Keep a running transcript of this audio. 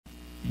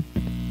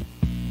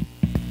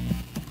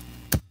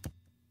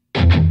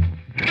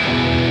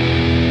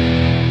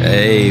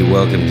Hey,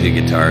 welcome to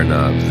Guitar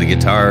Knobs, the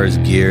guitars,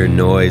 gear,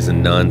 noise,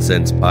 and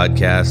nonsense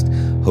podcast,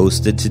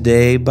 hosted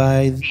today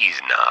by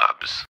these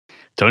knobs.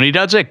 Tony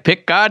Dudzik,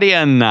 pick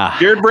guardian.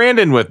 Jared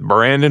Brandon with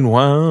Brandon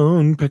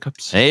Wound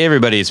pickups. Hey,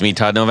 everybody, it's me,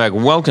 Todd Novak.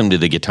 Welcome to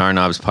the Guitar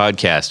Knobs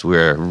podcast.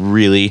 We're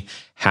really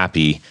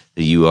happy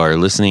that you are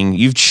listening.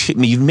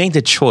 You've made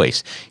the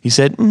choice. You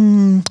said,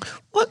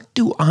 what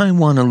do I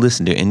want to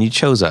listen to? And you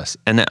chose us.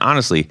 And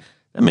honestly,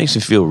 that makes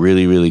me feel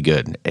really, really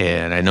good.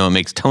 And I know it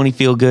makes Tony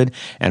feel good.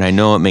 And I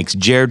know it makes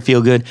Jared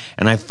feel good.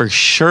 And I for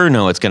sure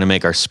know it's going to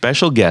make our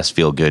special guest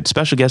feel good.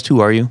 Special guest, who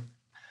are you?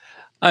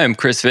 I am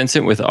Chris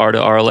Vincent with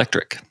R2R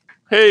Electric.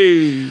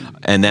 Hey.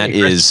 And that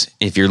is,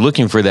 if you're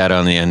looking for that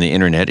on the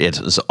internet, it's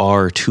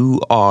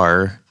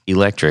R2R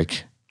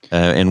Electric.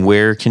 And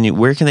where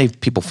can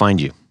people find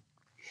you?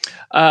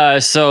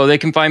 So they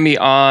can find me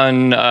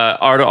on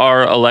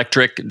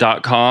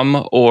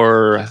r2relectric.com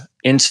or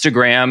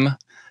Instagram.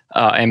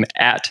 I'm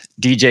at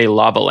DJ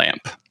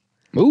Lavalamp.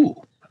 Ooh.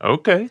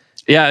 Okay.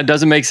 Yeah, it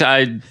doesn't make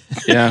sense.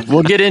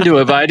 We'll get into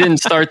it, but I didn't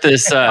start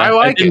this.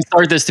 I didn't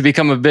start this to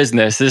become a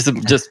business.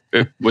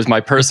 It was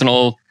my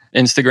personal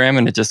Instagram,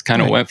 and it just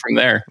kind of went from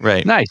there.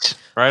 Right. Nice.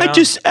 Right I on.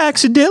 just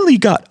accidentally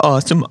got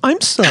awesome.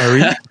 I'm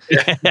sorry.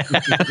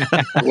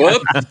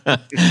 Whoop.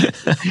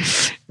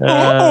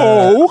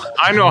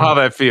 I know how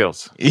that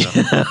feels.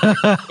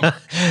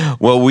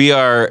 Well, we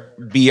are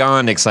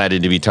beyond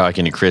excited to be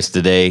talking to Chris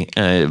today.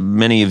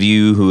 Many of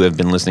you who have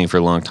been listening for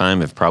a long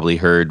time have probably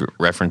heard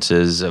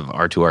references of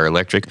R2R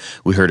Electric.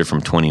 We heard it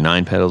from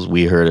 29 Pedals.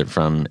 We heard it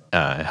from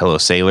Hello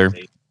Sailor.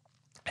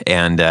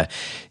 And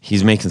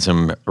he's making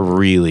some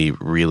really,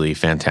 really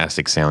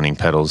fantastic sounding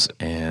pedals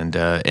and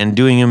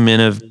doing them in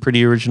a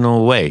pretty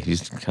original way.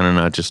 He's kind of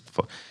not just,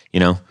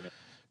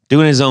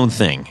 doing his own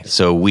thing.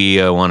 So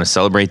we want to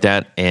celebrate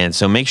that. And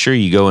so make sure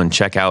you go and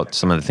check out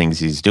some of the things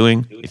he's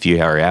doing if you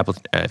have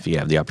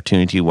the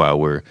opportunity while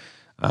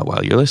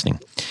you're listening.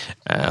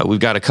 We've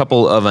got a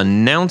couple of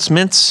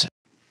announcements.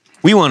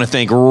 We want to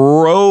thank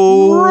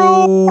Road.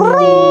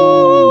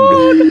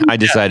 I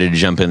decided to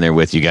jump in there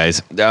with you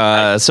guys.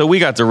 So we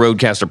got the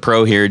Rodecaster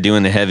Pro here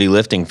doing the heavy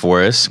lifting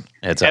for us.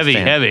 It's Heavy.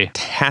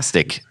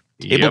 fantastic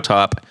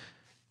tabletop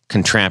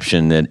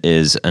contraption that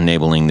is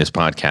enabling this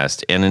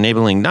podcast and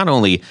enabling not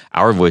only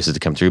our voices to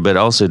come through, but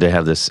also to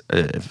have this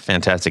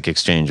fantastic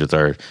exchange with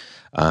our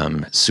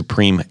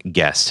supreme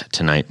guest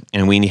tonight.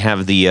 And we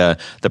have the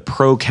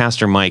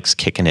Procaster mics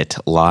kicking it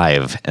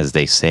live, as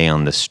they say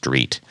on the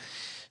street.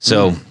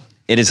 So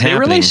it is happening.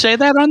 They really say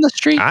that on the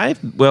street?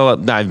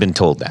 I've been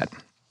told that.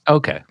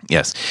 Okay.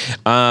 Yes.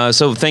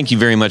 So thank you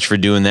very much for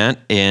doing that.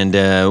 And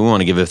we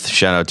want to give a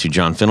shout out to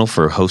John Fennell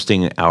for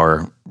hosting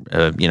our,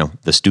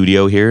 the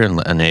studio here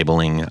and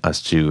enabling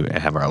us to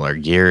have all our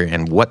gear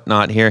and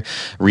whatnot here.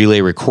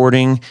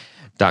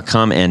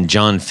 RelayRecording.com and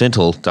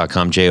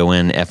johnfintel.com,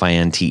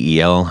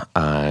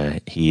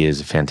 JONFINTEL. He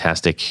is a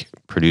fantastic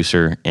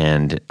producer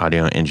and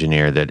audio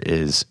engineer that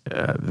is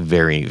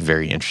very,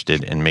 very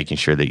interested in making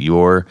sure that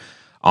your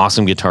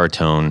awesome guitar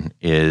tone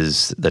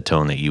is the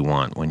tone that you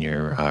want when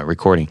you're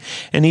recording.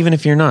 And even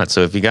if you're not.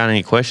 So if you got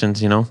any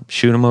questions,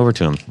 shoot them over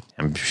to him.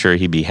 I'm sure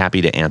he'd be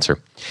happy to answer.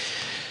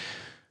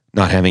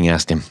 Not having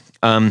asked him.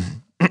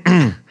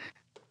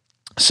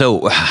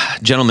 So,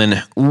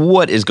 gentlemen,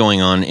 what is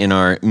going on in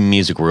our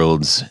music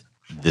worlds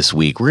this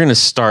week? We're going to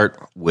start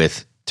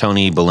with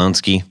Tony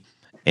Bolonsky,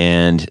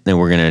 and then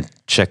we're going to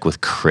check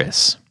with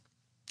Chris.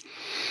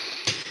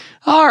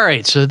 All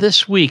right. So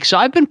this week,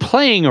 I've been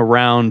playing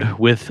around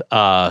with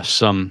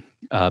some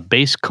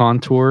bass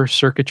contour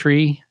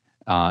circuitry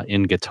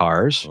in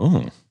guitars.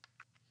 Oh.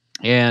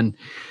 And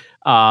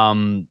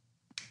for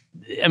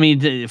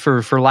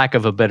lack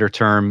of a better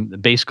term, the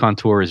bass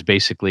contour is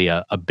basically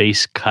a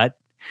bass cut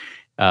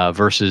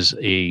versus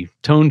a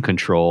tone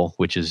control,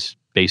 which is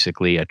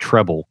basically a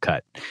treble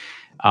cut.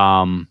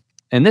 And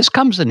this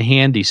comes in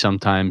handy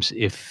sometimes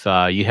if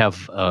you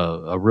have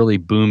a really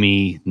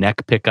boomy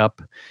neck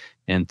pickup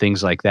and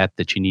things like that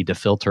you need to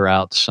filter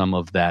out some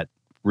of that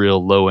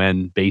real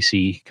low-end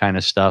bassy kind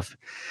of stuff.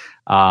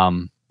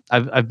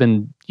 I've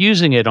been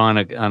using it on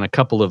a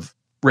couple of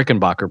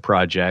Rickenbacker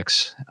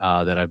projects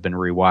that I've been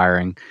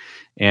rewiring,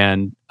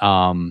 and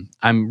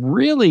I'm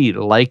really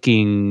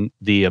liking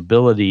the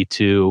ability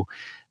to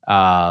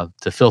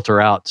filter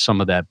out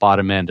some of that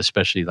bottom end,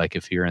 especially like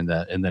if you're in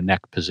the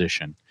neck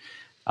position.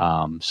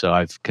 So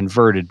I've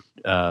converted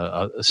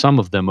some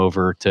of them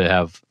over to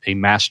have a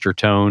master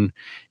tone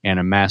and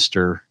a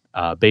master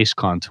bass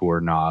contour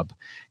knob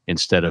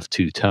instead of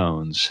two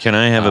tones. Can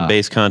I have a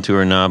bass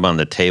contour knob on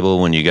the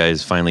table when you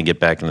guys finally get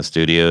back in the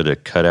studio to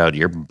cut out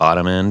your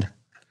bottom end?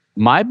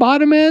 My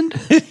bottom end?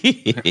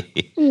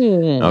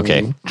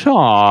 Okay.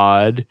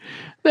 Todd,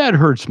 that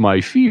hurts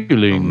my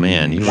feelings. Oh,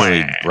 man, you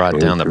really brought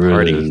down the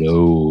party.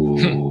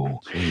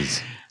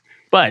 Jeez.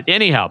 But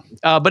anyhow,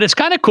 but it's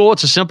kind of cool.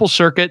 It's a simple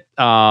circuit.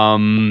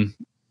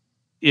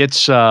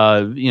 It's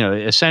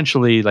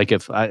essentially like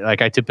if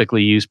I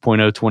typically use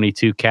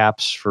 0.022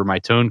 caps for my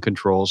tone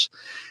controls.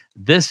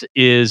 This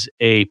is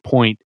a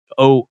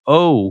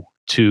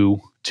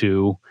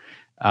 0.0022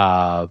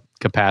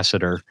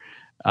 capacitor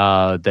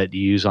that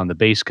you use on the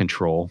bass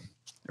control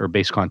or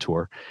bass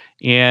contour.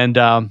 And,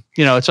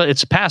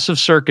 it's a passive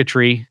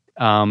circuitry.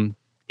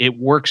 It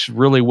works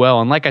really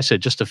well. And like I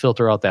said, just to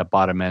filter out that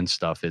bottom end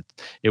stuff,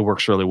 it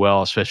works really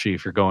well, especially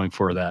if you're going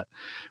for that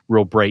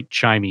real bright,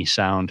 chimey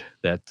sound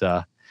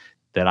that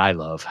I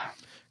love.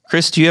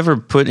 Chris, do you ever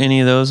put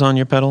any of those on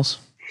your pedals?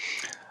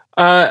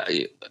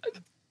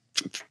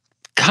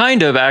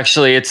 Kind of,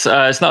 actually. It's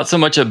not so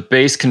much a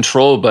bass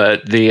control,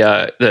 but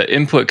the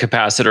input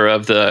capacitor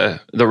of the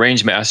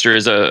Rangemaster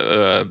is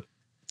a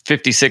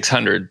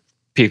 5600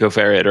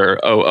 picofarad or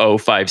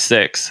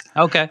 0056.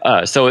 Okay.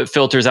 So it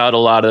filters out a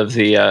lot of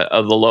the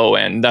low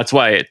end. That's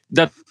why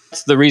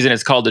that's the reason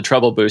it's called the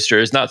treble booster.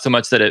 It's not so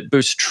much that it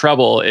boosts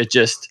treble, it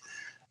just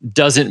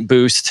doesn't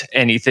boost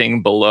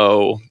anything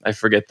below, I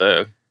forget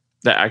the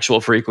actual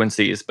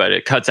frequencies, but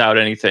it cuts out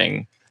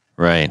anything.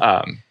 Right.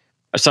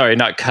 Sorry,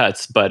 not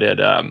cuts, but it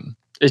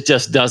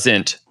just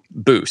doesn't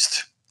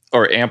boost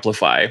or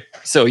amplify.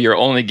 So you're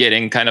only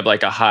getting kind of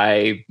like a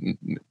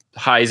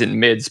highs and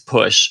mids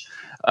push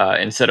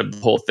instead of the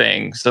whole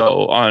thing.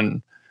 So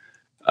on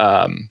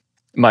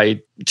my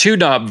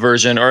 2-knob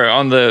version, or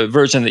on the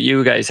version that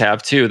you guys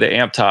have too, the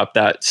amp top,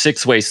 that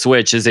 6-way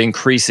switch is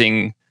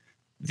increasing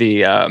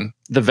the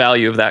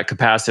value of that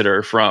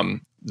capacitor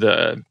from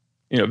the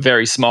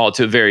very small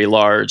to very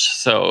large.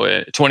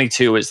 So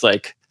 22 is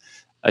like,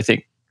 I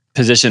think,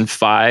 position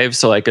 5.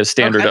 So like a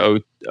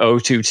standard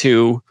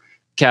 022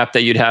 cap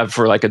that you'd have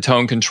for like a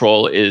tone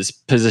control is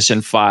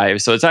position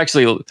 5. So it's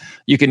actually,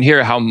 you can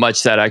hear how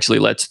much that actually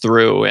lets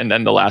through. And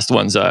then the last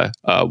one's a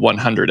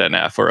 100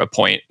 NF or a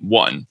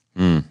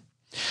 0.1.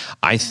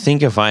 I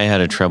think if I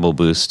had a treble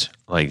boost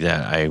like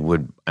that, I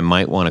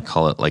might want to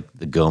call it like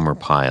the Gomer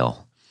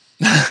pile.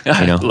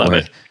 Love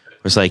it.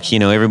 It's like,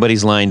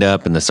 everybody's lined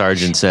up and the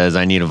sergeant says,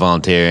 I need a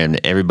volunteer, and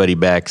everybody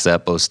backs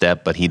up a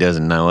step, but he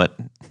doesn't know it.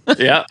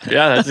 Yeah,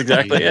 that's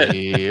exactly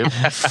it.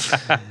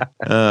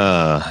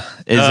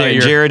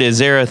 Jared, is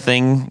there a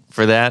thing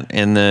for that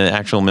in the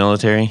actual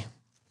military?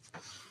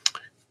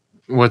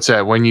 What's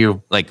that? When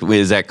you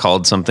is that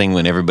called something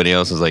when everybody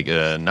else is like,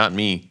 not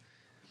me?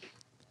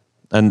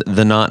 And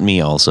the not me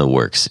also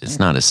works. It's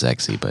not as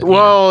sexy, but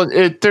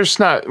there's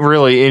not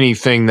really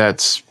anything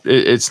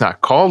it's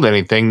not called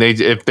anything.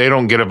 If they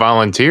don't get a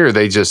volunteer,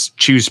 they just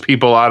choose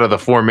people out of the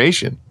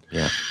formation.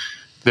 Yeah.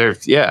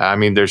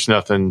 There's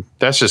nothing.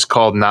 That's just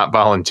called not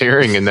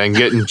volunteering, and then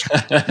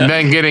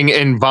getting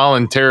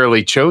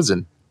involuntarily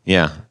chosen.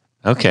 Yeah.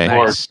 Okay.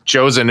 Nice. Or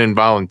chosen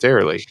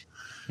involuntarily.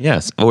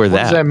 Yes. Or what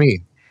does that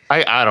mean?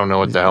 I don't know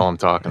what the hell I'm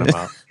talking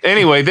about.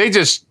 Anyway, they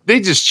just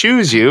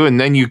choose you, and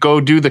then you go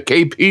do the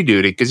KP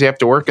duty because you have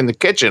to work in the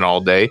kitchen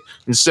all day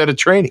instead of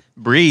training.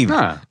 Breathe,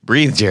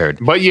 Jared.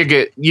 But you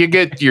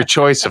get your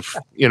choice of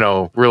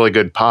really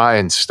good pie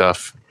and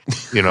stuff.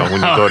 When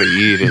you go to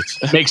eat,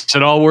 it makes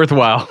it all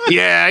worthwhile.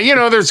 Yeah,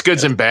 there's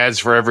goods and bads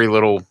for every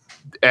little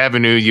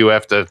avenue you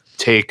have to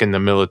take in the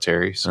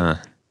military. So.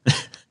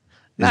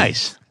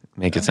 Nice.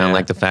 Make it sound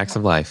like the facts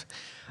of life.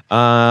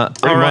 All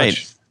right.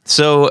 Much.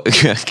 So.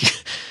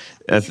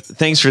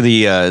 Thanks for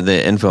the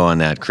info on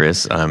that,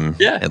 Chris.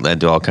 It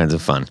led to all kinds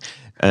of fun.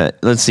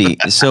 Let's see.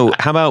 So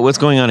how about what's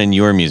going on in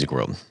your music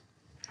world?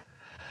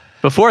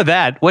 Before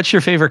that, what's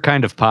your favorite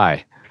kind of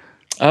pie?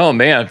 Oh,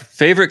 man.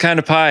 Favorite kind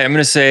of pie? I'm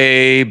going to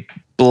say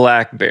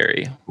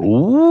blackberry.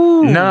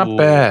 Ooh. Not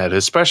bad,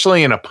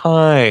 especially in a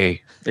pie.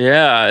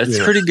 Yeah,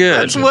 it's pretty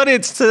good. That's what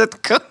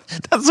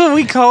that's what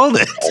we called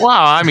it.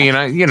 Wow,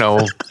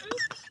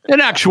 an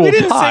actual we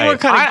didn't pie. Say what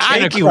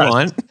kind of cake you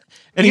want.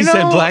 And he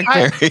said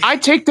blackberry. I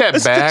take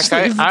that back.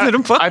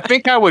 I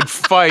think I would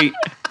fight,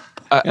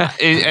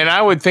 and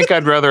I would think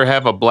I'd rather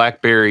have a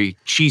blackberry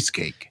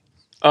cheesecake.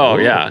 Oh,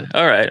 yeah.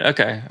 All right.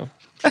 Okay.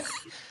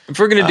 If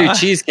we're going to do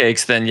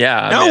cheesecakes, then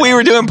yeah. No, we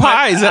were doing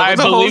pies. I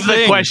believe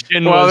the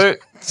question was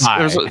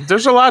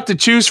there's a lot to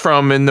choose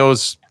from in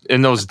those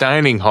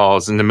dining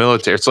halls in the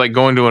military. It's like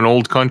going to an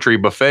old country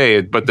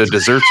buffet, but the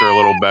desserts are a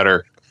little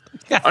better.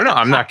 Oh, no,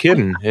 I'm not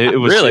kidding. It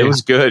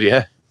was good,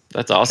 yeah.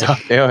 That's awesome.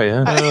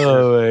 Yeah.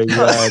 Oh, my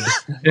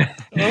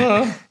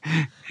God.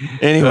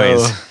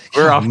 Anyways,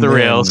 we're off the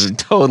rails.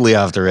 Totally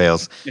off the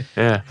rails.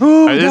 Yeah.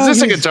 Is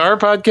this a guitar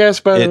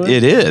podcast, by the way?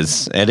 It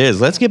is.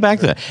 Let's get back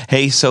to that.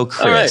 Hey, so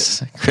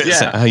Chris,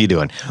 how you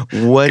doing?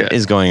 What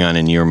is going on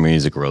in your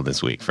music world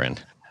this week,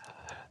 friend?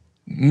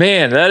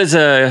 Man, it's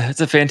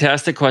a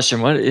fantastic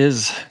question. What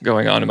is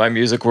going on in my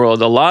music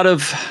world? A lot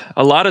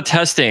of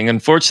testing.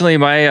 Unfortunately,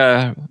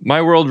 my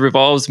world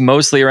revolves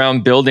mostly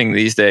around building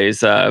these days.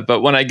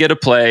 But when I get a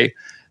play,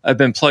 I've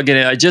been plugging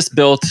in. I just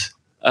built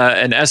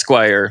an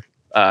Esquire,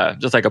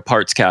 just like a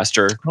parts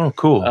caster. Oh,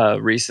 cool.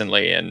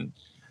 Recently, and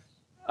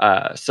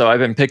so I've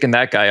been picking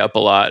that guy up a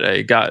lot.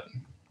 I got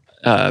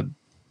a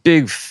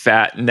big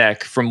fat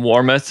neck from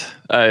Warmouth.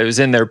 It was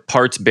in their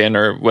parts bin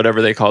or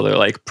whatever they call their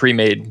like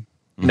pre-made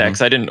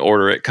necks. I didn't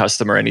order it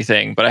custom or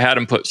anything, but I had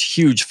them put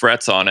huge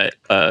frets on it.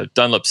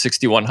 Dunlop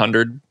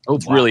 6100. Oh,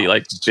 it's really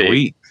like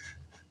big,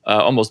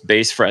 almost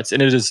bass frets,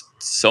 and it is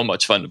so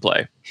much fun to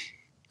play.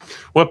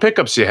 What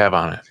pickups do you have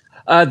on it?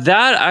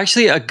 That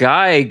actually, a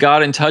guy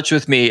got in touch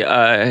with me.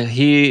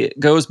 He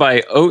goes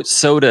by Oat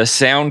Soda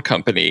Sound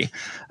Company,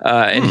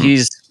 and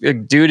he's a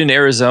dude in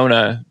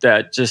Arizona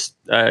that just,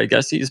 I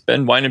guess he's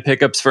been winding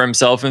pickups for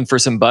himself and for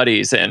some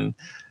buddies. And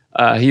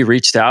he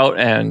reached out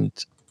and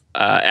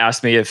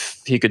asked me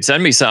if he could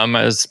send me some.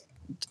 As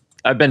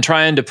I've been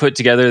trying to put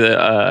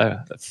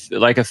together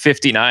like a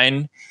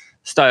 59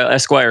 style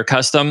Esquire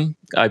custom.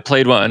 I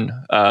played one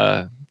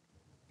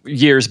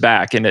years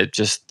back, and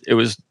it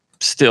was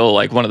still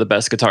like one of the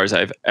best guitars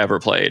I've ever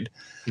played.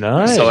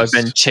 Nice. So I've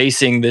been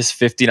chasing this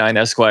 59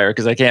 Esquire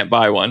because I can't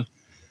buy one.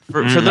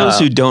 For those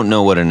who don't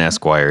know what an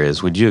Esquire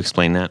is, would you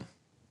explain that?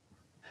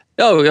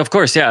 Oh, of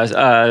course, yeah.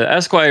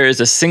 Esquire is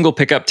a single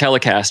pickup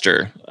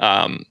Telecaster,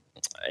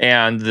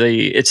 and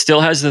it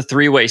still has the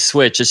 3-way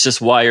switch. It's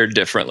just wired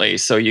differently.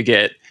 So you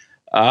get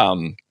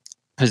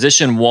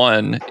position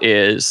 1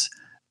 is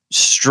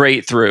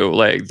straight through,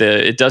 like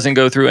it doesn't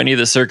go through any of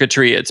the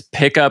circuitry. It's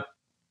pickup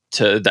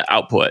to the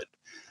output.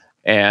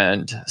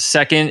 And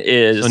second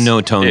is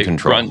no tone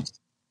control.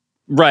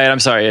 Right. I'm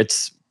sorry.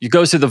 It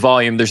goes through the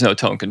volume. There's no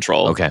tone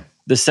control. Okay.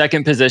 The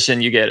second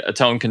position, you get a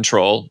tone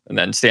control and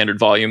then standard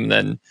volume. And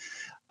then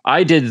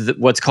I did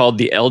what's called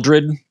the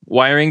Eldred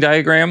wiring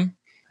diagram,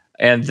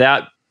 and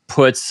that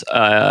puts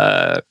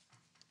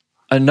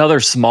another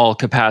small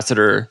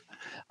capacitor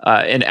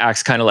and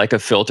acts kind of like a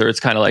filter. It's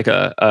kind of like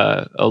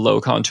a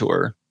low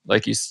contour,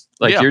 like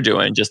you're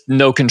doing, just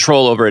no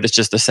control over it. It's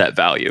just a set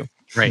value.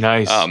 Right.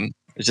 Nice.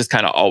 It's just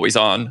kind of always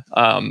on.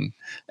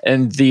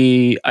 And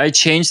I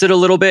changed it a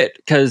little bit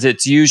because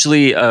it's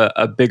usually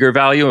a bigger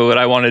value. But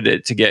I wanted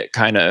it to get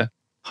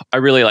I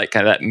really like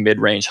kind of that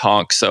mid-range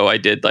honk. So I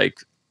did like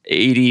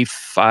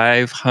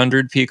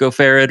 8,500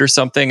 picofarad or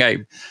something. I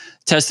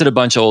tested a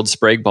bunch of old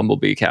Sprague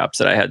Bumblebee caps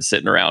that I had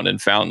sitting around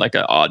and found like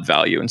an odd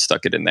value and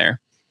stuck it in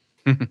there.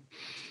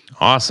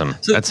 Awesome.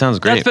 So that sounds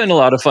great. That's been a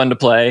lot of fun to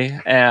play.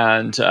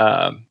 And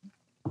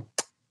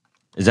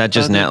is that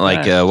just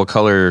what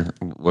color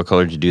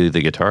did you do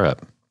the guitar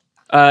up?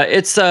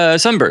 It's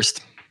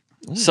Sunburst.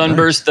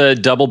 Sunburst, nice.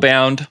 The double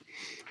bound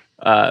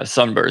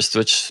Sunburst,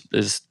 which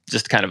is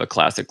just kind of a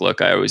classic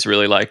look. I always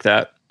really like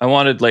that. I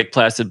wanted Lake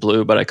Placid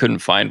Blue, but I couldn't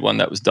find one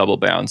that was double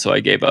bound, so I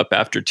gave up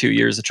after 2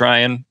 years of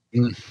trying.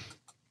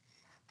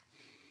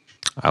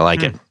 I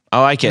like it.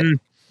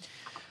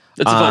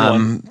 That's a fun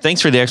one.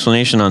 Thanks for the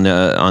explanation on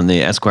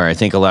the Esquire. I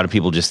think a lot of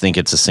people just think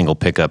it's a single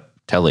pickup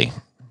Tele,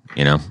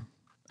 I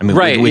mean,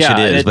 right, which it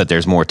is, but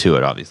there's more to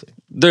it, obviously.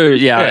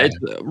 It's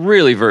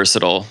really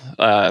versatile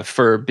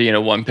for being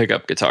a one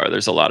pickup guitar.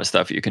 There's a lot of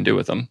stuff you can do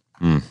with them.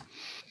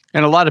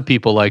 And a lot of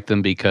people like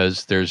them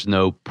because there's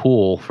no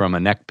pull from a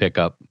neck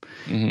pickup,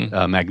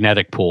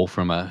 magnetic pull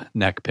from a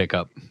neck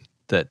pickup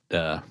that,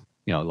 a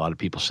lot of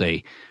people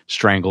say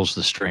strangles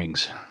the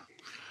strings.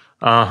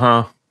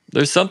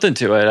 There's something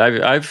to it.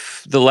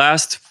 I've the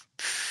last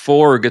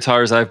 4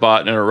 guitars I've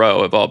bought in a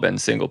row have all been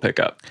single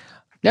pickup.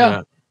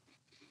 Yeah.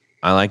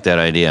 I like that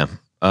idea.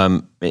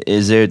 Do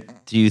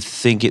you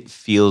think it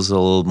feels a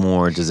little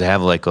more, does it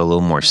have like a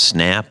little more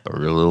snap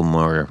or a little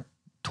more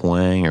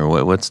twang,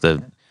 or what's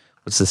the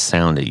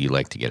sound that you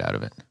like to get out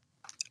of it?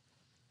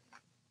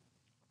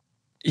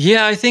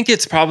 Yeah, I think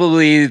it's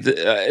probably,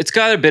 it's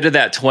got a bit of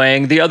that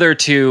twang. The other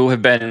 2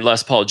 have been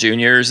Les Paul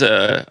Juniors,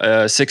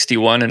 a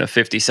 61 and a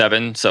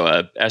 57, so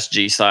a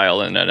SG style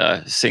and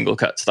a single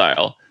cut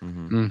style.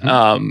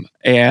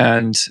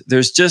 And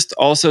there's just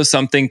also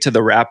something to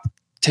the wrap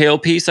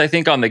tailpiece, I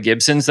think, on the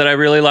Gibsons that I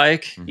really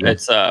like.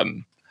 It's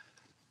the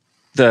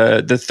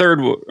third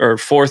or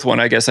fourth one,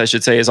 I guess I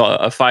should say, is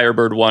a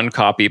Firebird 1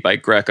 copy by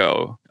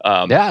Greco.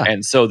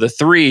 And so the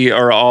 3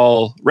 are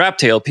all wrap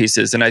tail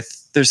pieces, and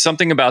there's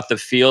something about the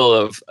feel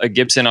of a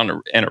Gibson and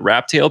a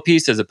wrap tail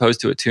piece as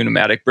opposed to a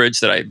Tune-o-matic bridge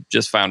that I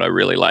just found I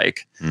really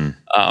like.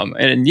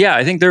 And yeah,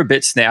 I think they're a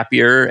bit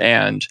snappier,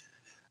 and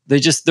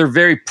they're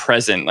very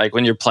present. Like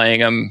when you're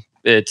playing them,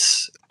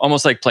 it's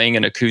almost like playing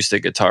an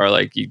acoustic guitar.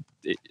 Like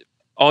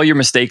all your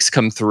mistakes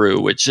come through,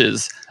 which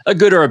is a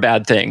good or a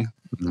bad thing,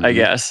 I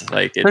guess.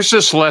 Like there's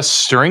just less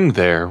string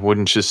there,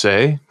 wouldn't you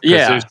say?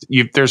 Yeah.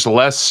 There's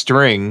less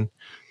string.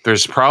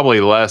 There's probably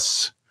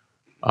less,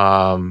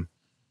 I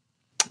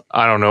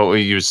don't know.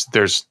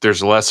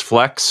 There's less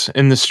flex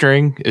in the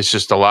string. It's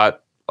just a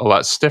lot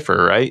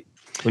stiffer, right?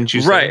 Wouldn't you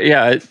say? Right.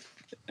 Yeah.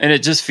 And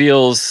it just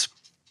feels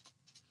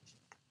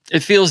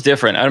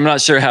different. I'm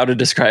not sure how to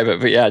describe it,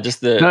 but yeah,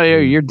 just No,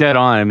 you're dead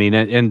on. I mean,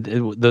 and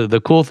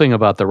the cool thing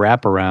about the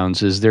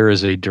wraparounds is there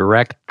is a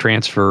direct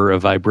transfer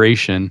of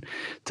vibration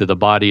to the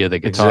body of the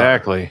guitar.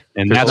 Exactly.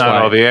 And that's why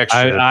all the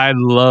extra. I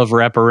love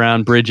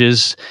wraparound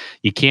bridges.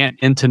 You can't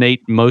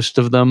intonate most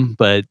of them,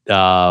 but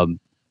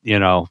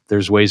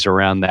there's ways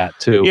around that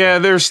too. Yeah,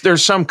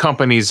 there's some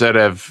companies that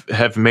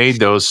have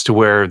made those to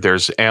where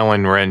there's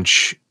Allen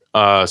wrench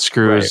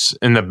screws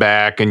in the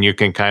back, and you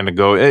can kind of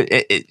go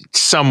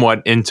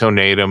somewhat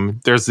intonate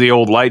them. There's the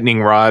old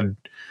lightning rod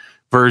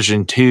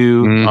version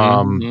too.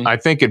 I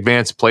think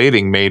Advanced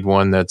Plating made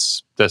one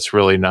that's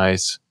really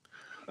nice.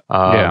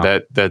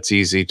 That's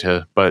easy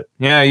to. But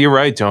yeah, you're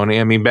right, Tony.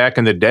 I mean, back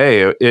in the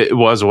day, it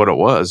was what it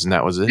was, and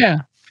that was it. Yeah.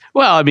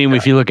 Well, I mean,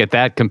 if you look at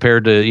that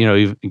compared to,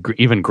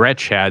 even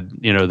Gretsch had,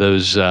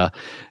 those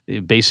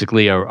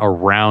basically a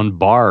round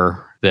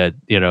bar that,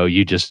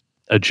 you just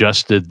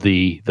adjusted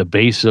the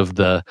base of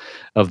the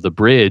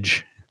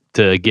bridge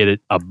to get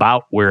it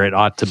about where it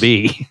ought to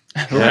be.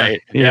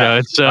 Right.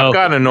 So I've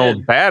got an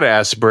old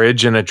badass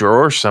bridge in a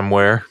drawer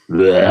somewhere.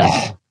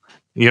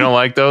 You don't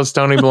like those,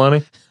 Tony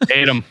Baloney?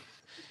 Hate them.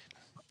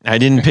 I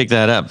didn't pick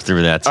that up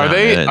through that sound.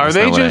 Are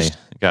they just what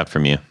I got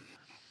from you?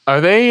 Are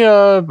they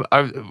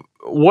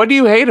what do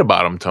you hate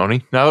about them,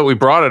 Tony? Now that we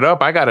brought it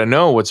up, I got to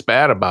know what's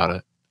bad about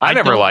it. I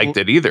never liked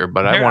it either,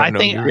 but I want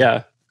to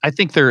know. I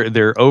think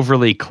they're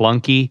overly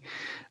clunky.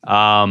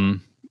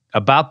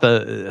 About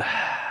the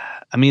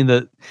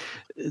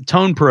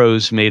Tone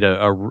Pros made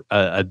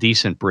a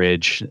decent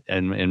bridge,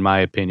 in my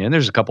opinion.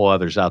 There's a couple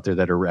others out there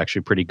that are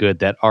actually pretty good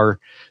that are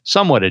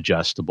somewhat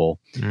adjustable.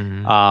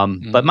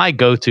 Mm-hmm. But my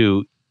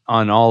go-to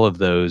on all of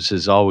those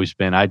has always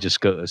been I just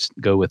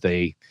go with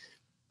a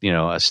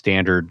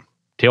standard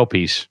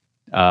tailpiece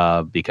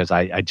because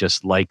I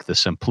just like the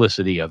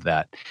simplicity of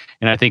that.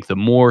 And I think the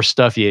more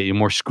stuff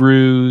more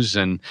screws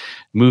and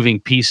moving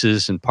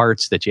pieces and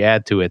parts that you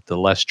add to it, the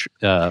less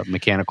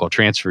mechanical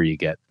transfer you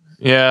get.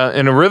 Yeah,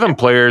 and a rhythm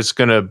player is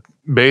going to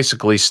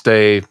basically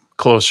stay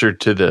closer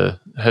to the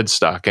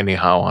headstock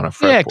anyhow on a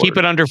fretboard. Yeah, keep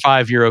it under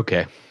 5, you're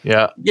okay.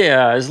 Yeah.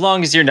 Yeah, as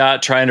long as you're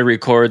not trying to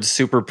record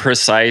super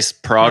precise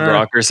prog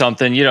rock or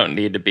something, you don't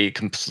need to be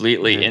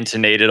completely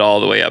intonated all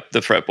the way up the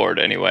fretboard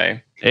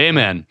anyway.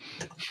 Amen.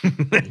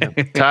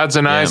 Todd's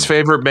and I's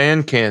favorite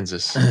band,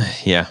 Kansas.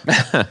 Yeah.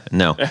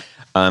 No.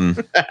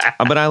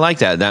 But I like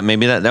that.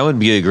 That would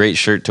be a great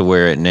shirt to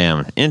wear at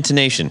NAMM.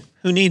 Intonation.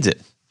 Who needs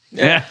it?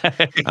 Yeah.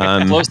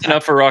 Close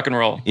enough for rock and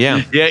roll.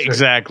 Yeah. Yeah,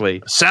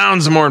 exactly.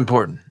 Sounds more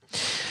important.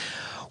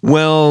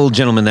 Well,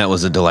 gentlemen, that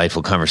was a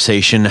delightful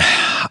conversation.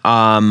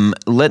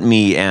 Let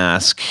me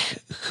ask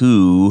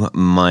who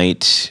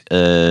might...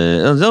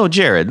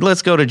 Jared.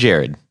 Let's go to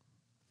Jared.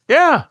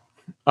 Yeah.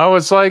 I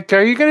was like,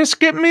 are you going to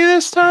skip me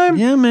this time?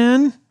 Yeah,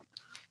 man.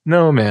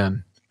 No,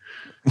 man.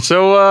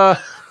 So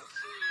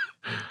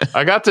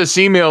I got this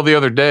email the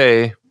other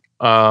day,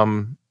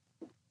 and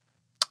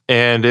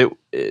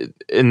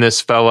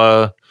this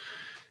fella,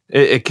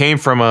 it came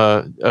from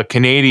a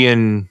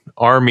Canadian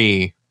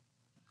Army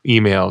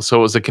email. So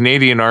it was a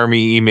Canadian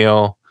Army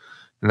email,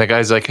 and the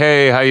guy's like,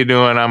 "Hey, how you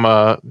doing?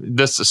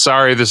 This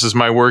is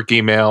my work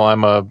email.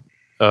 I'm a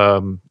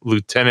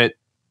lieutenant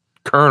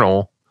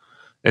colonel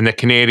in the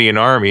Canadian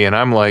Army," and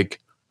I'm like,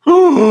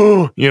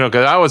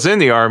 because I was in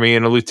the Army,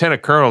 and a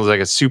lieutenant colonel is like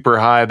a super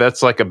high.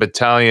 That's like a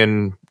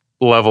battalion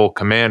level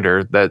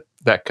commander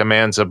that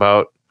commands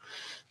about,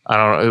 I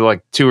don't know,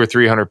 like 200 or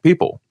 300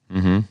 people.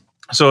 Mm-hmm.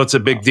 So it's a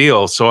big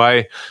deal. So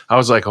I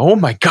was like, oh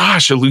my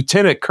gosh, a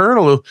lieutenant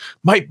colonel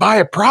might buy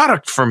a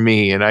product from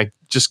me. And I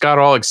just got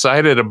all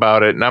excited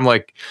about it. And I'm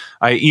like,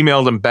 I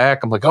emailed him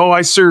back. I'm like, oh,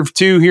 I served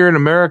too here in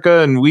America.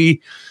 And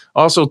we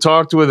also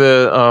talked with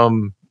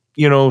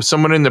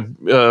someone in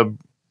the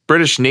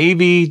British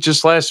Navy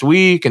just last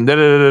week and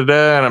and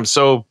I'm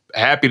so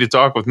happy to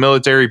talk with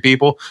military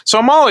people. So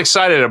I'm all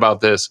excited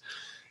about this.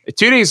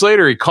 2 days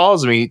later, he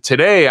calls me.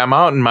 Today, I'm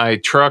out in my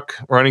truck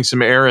running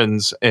some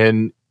errands,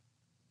 and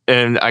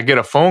I get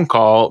a phone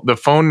call. The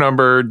phone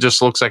number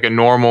just looks like a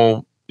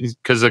normal,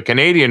 because the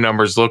Canadian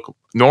numbers look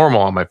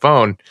normal on my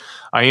phone.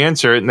 I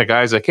answer it, and the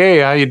guy's like, "Hey,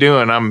 how you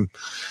doing? I'm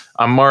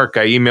Mark.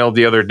 I emailed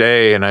the other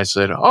day," and I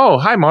said, "Oh,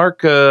 hi,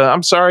 Mark.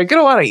 I'm sorry. I get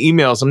a lot of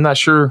emails. I'm not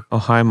sure." Oh,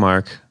 hi,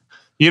 Mark.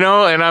 And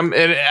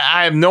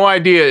I have no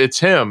idea it's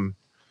him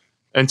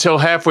until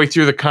halfway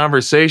through the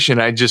conversation.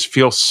 I just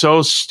feel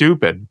so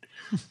stupid.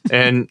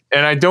 and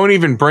I don't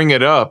even bring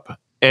it up.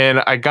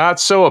 And I got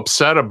so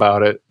upset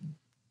about it.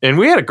 And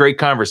we had a great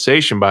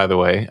conversation, by the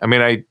way. I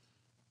mean,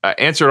 I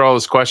answered all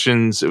his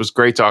questions. It was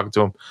great talking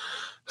to him.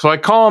 So I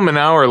call him an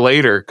hour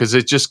later because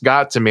it just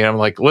got to me. I'm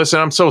like, listen,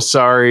 I'm so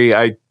sorry.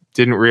 I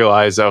didn't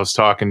realize I was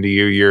talking to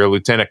you. You're a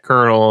lieutenant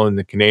colonel in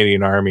the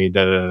Canadian Army.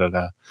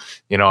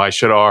 I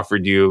should have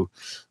offered you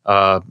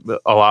a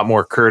lot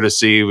more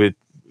courtesy with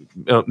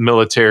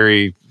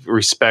military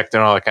respect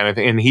and all that kind of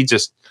thing. And he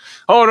just,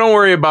 oh, don't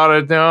worry about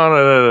it.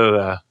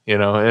 No.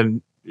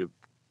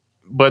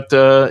 But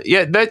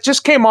that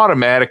just came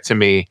automatic to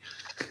me,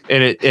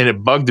 and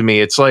it bugged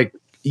me. It's like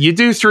you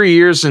do 3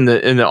 years in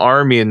the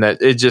Army, and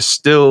that it just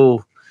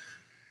still,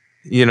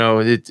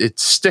 it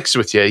sticks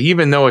with you,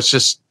 even though it's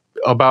just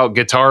about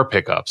guitar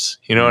pickups.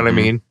 You know what I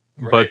mean?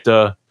 Right.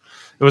 But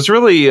it was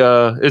really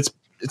it's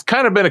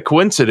kind of been a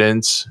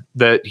coincidence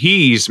that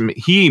he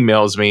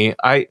emails me.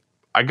 I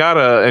got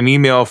an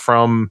email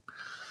from,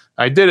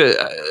 I did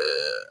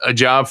a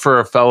job for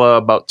a fella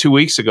about 2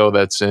 weeks ago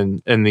that's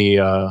in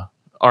the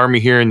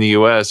Army here in the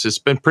U.S. It's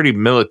been pretty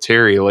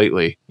military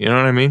lately. You know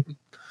what I mean?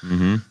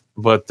 Mm-hmm.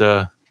 But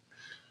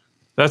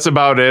that's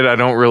about it. I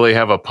don't really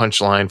have a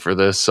punchline for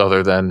this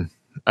other than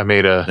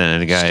Then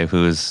the guy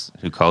who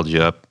called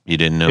you up, you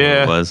didn't know who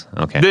it was?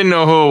 Okay. Didn't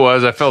know who it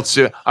was. I felt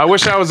I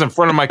wish I was in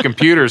front of my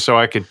computer so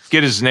I could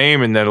get his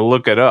name and then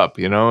look it up,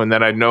 and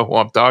then I'd know who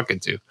I'm talking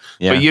to.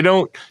 Yeah. But you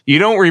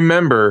don't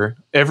remember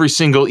every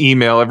single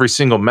email, every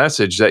single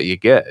message that you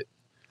get.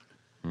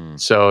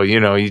 So,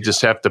 you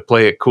just have to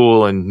play it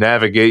cool and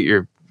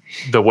navigate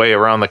the way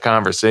around the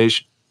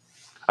conversation.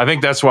 I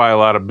think that's why a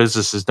lot of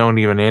businesses don't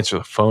even answer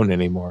the phone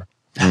anymore.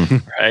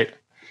 Right.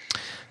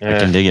 I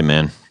can dig it,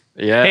 man.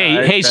 Yeah.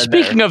 Hey,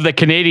 speaking of the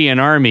Canadian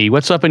Army,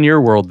 what's up in your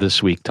world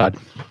this week, Todd?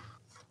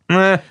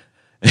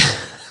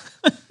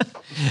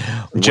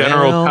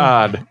 General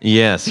Todd.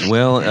 Yes.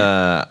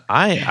 Well,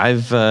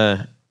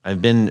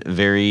 I've been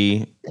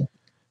very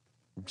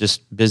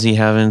just busy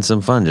having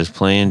some fun, just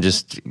playing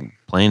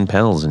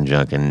pedals and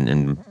junk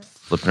and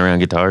flipping around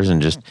guitars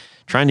and just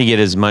trying to get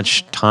as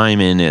much time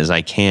in as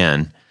I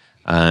can.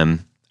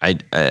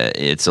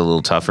 It's a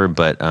little tougher,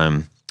 but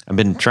I've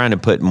been trying to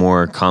put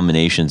more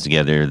combinations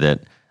together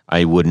that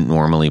I wouldn't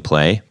normally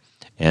play,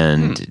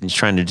 and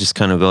trying to just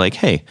kind of go like,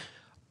 hey,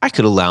 I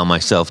could allow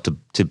myself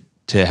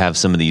to have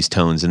some of these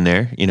tones in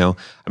there. I've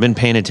been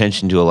paying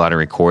attention to a lot of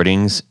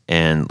recordings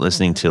and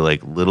listening to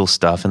like little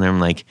stuff, and I'm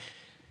like,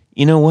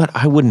 you know what?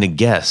 I wouldn't have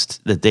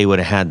guessed that they would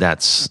have had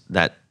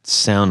that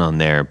sound on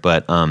there,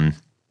 but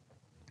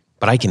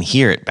I can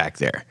hear it back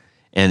there.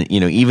 And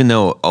even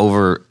though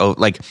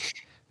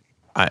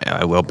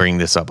I will bring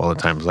this up all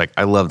the time. It's like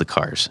I love the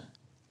Cars,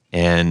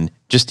 and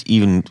just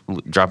even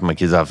dropping my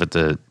kids off at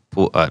the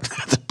pool.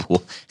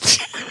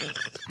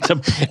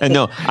 And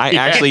no, I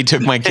actually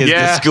took my kids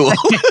to school.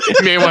 You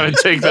may want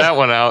to take that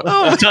one out.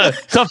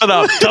 Tough it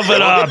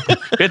up.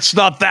 It's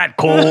not that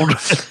cold.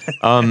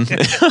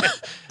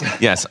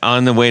 Yes,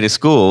 on the way to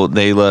school,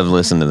 they love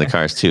listening to the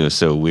Cars too.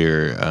 So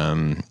we're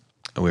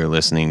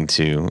listening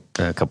to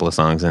a couple of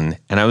songs, and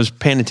I was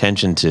paying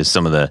attention to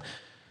some of the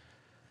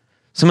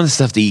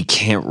stuff that you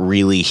can't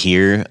really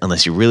hear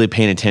unless you're really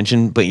paying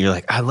attention. But you're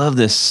like, I love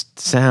this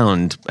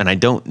sound, and I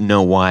don't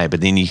know why.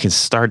 But then you can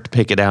start to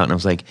pick it out, and I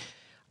was like,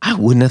 I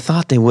wouldn't have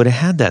thought they would have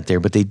had that there,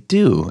 but they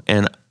do.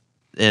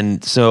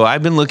 And so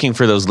I've been looking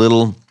for those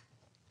little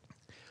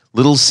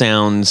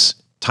sounds,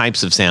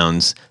 types of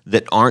sounds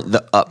that aren't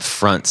the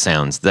upfront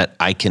sounds that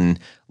I can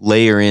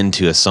layer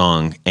into a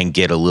song and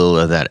get a little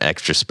of that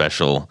extra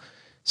special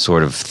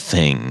sort of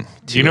thing.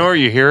 Do you know what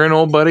you're hearing,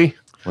 old buddy?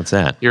 What's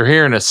that? You're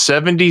hearing a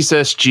 70s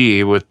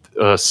SG with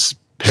a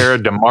pair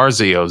of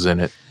DiMarzios in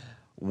it.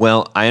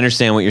 Well, I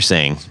understand what you're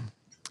saying,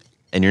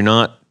 and you're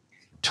not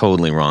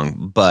totally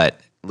wrong, but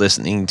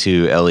listening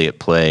to Elliot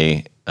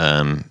play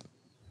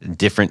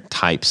different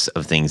types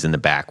of things in the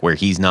back where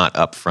he's not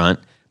up front,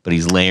 but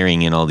he's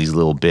layering in all these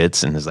little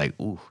bits and it's like,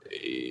 ooh,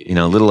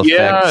 little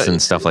effects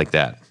and stuff like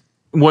that.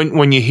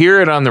 When you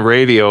hear it on the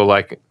radio,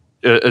 like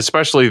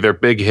especially their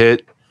big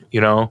hit,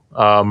 they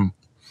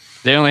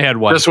only had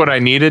one. That's what I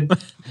needed.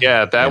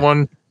 Yeah, that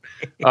one.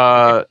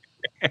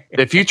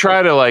 If you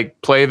try to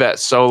like play that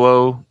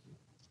solo,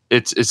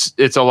 it's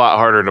a lot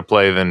harder to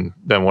play than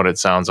what it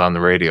sounds on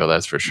the radio.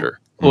 That's for sure.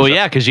 Well,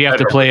 yeah, because you have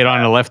to play it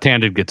on a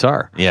left-handed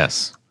guitar.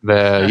 Yes. With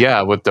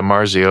the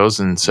Marzios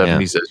and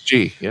 70s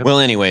SG. Yep. Well,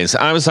 anyways,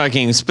 I was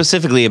talking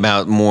specifically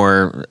about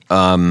more,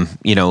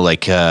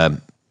 like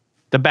the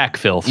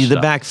backfill stuff. The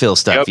backfill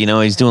stuff.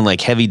 Yep. He's doing like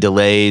heavy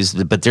delays,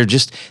 but they're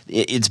just,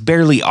 it's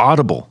barely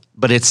audible,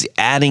 but it's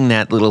adding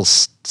that little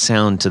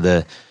sound to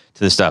the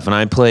stuff. And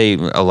I play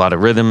a lot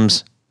of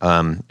rhythms.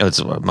 It's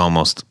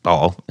almost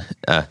all.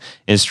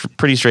 It's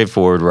pretty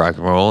straightforward rock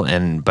and roll,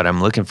 but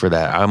I'm looking for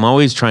that. I'm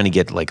always trying to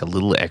get like a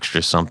little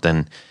extra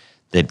something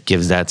that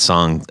gives that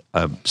song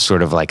a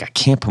sort of like, I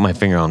can't put my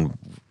finger on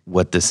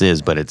what this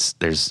is, but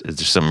there's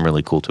something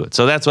really cool to it.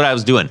 So that's what I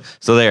was doing.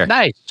 So there.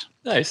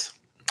 Nice.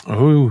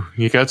 Oh,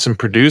 you got some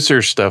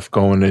producer stuff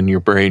going in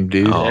your brain,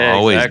 dude. Oh, yeah,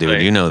 always, exactly.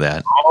 dude. You know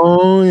that.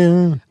 Oh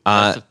yeah.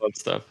 That's the fun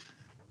stuff.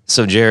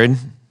 So Jared,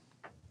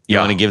 you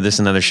want to give this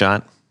another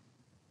shot?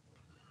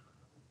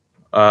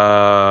 It's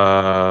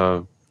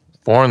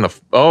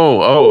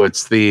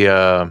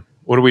the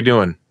what are we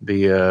doing?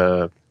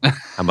 How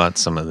about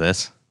some of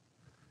this?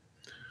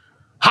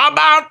 How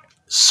about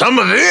some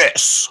of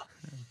this?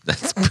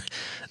 That's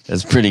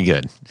pretty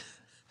good.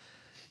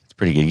 It's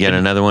pretty good. You got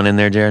another one in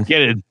there, Jared?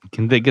 Get it.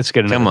 Let's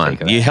get another. Come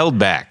on. You held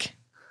back.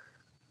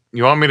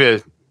 You want me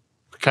to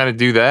kind of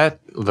do that?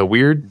 The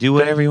weird? Do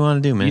whatever you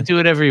want to do, man. You do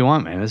whatever you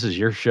want, man. This is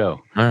your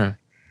show. All right.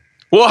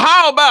 Well,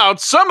 how about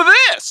some of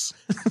this?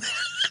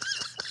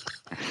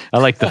 I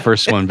like the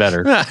first one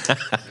better.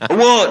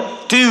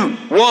 1, 2,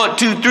 1,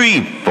 2,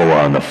 3, 4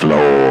 on the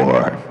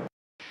floor.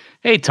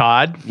 Hey,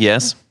 Todd.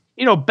 Yes.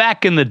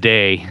 Back in the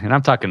day, and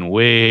I'm talking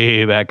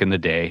way back in the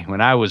day,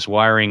 when I was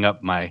wiring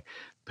up my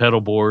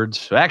pedal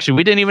boards. Actually,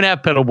 we didn't even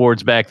have pedal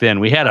boards back then.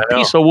 We had a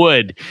piece of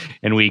wood,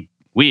 and we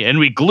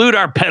glued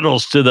our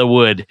pedals to the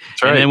wood.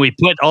 That's right. And then we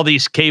put all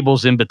these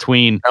cables in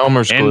between.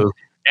 Elmer's glue.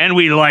 And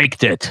we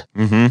liked it.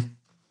 Mm-hmm.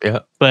 Yeah.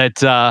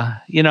 But,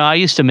 I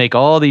used to make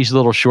all these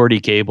little shorty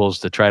cables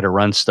to try to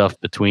run stuff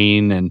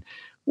between. And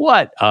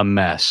What a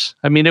mess.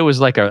 I mean, it was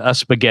like a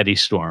spaghetti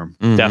storm,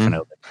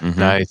 definitely. Mhm.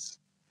 Nice.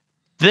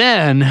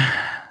 Then,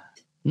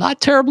 not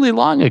terribly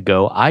long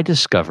ago, I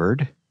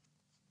discovered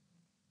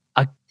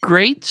a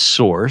great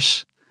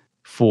source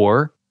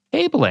for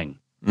cabling.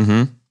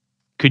 Mm-hmm.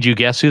 Could you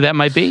guess who that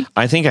might be?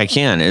 I think I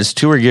can. It's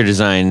Tour Gear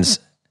Designs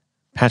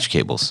patch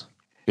cables.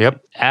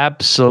 Yep.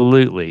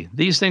 Absolutely.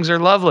 These things are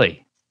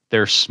lovely.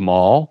 They're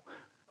small.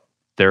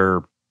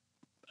 They're,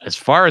 as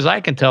far as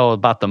I can tell,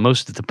 about the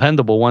most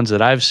dependable ones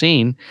that I've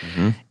seen.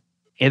 Mm-hmm.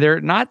 And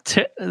they're not.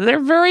 They're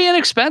very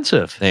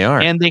inexpensive. They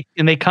are, and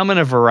they come in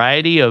a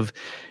variety of,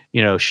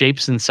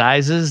 shapes and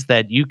sizes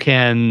that you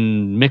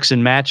can mix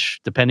and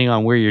match depending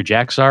on where your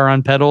jacks are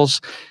on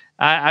pedals.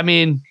 I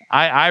mean,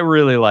 I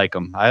really like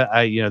them.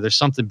 There's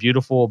something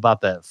beautiful about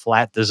the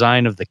flat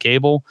design of the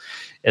cable,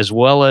 as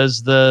well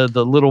as the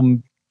little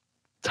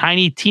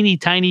teeny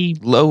tiny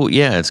low.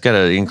 Yeah, it's got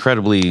an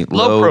incredibly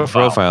low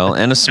profile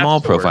and a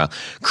small profile.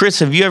 Chris,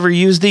 have you ever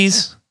used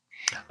these?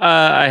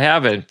 I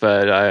haven't,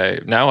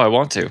 but now I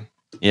want to.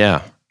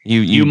 Yeah,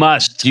 you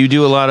must. Do you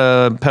do a lot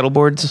of pedal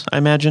boards, I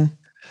imagine?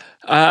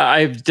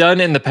 I've done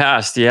in the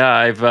past. Yeah,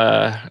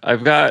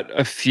 I've got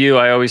a few.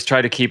 I always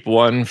try to keep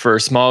one for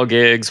small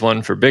gigs,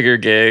 one for bigger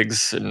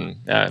gigs, and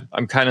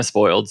I'm kind of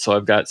spoiled, so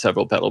I've got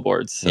several pedal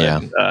boards. Yeah,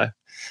 and,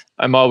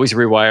 I'm always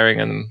rewiring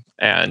them,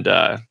 and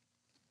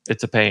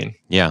it's a pain.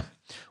 Yeah.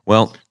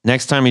 Well,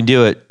 next time you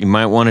do it, you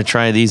might want to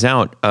try these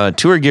out.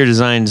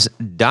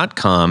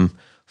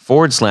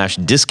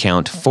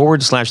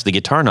 tourgeardesigns.com/discount/ the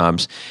guitar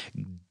knobs.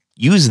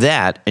 Use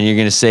that, and you're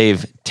going to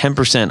save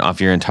 10%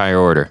 off your entire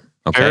order.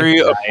 Okay. Very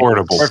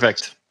affordable.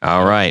 Perfect.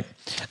 All right.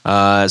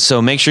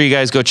 So make sure you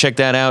guys go check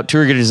that out.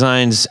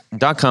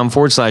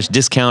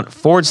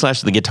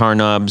 tourgeardesigns.com/discount/ the guitar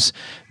knobs.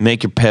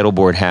 Make your pedal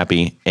board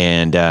happy.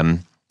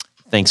 And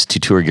thanks to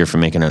Tour Gear for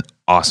making an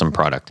awesome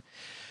product.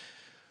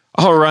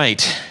 All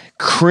right.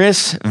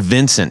 Chris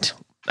Vincent.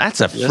 That's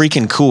a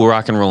freaking cool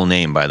rock and roll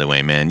name, by the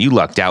way, man. You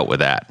lucked out with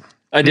that.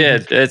 I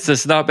did.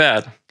 It's not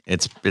bad.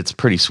 It's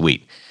pretty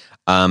sweet.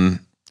 Can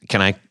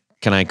I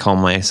call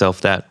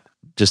myself that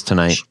just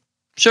tonight?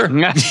 Sure.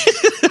 Todd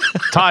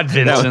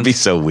Vincent. That would be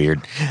so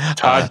weird.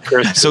 Todd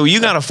Chris. So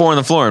you got a 4 on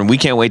the floor, and we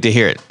can't wait to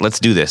hear it. Let's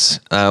do this.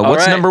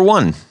 What's right. number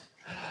 1?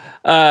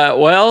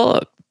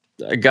 Well,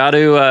 I got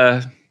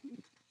to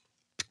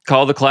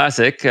call the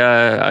classic.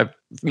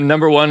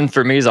 Number 1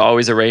 for me is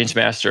always a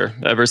Rangemaster.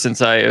 Ever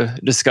since I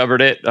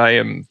discovered it, I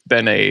am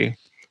been a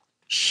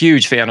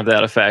huge fan of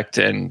that effect,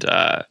 and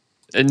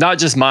not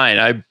just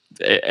mine.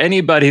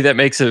 Anybody that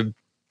makes a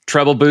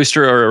treble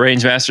booster or a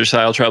Rangemaster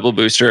style treble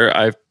booster,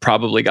 I've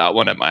probably got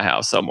one at my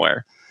house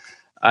somewhere.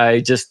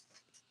 I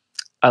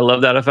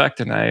love that effect,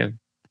 and I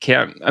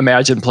can't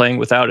imagine playing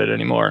without it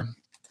anymore.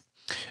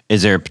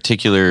 Is there a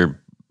particular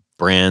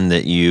brand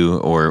that you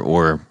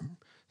or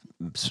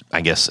I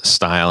guess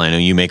style? I know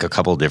you make a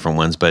couple different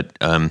ones, but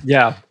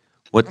yeah.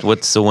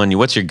 What's the one?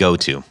 What's your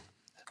go-to?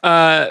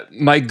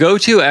 My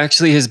go-to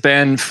actually has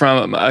been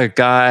from a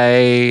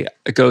guy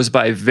that goes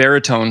by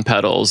Veritone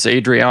Pedals,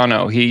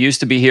 Adriano. He used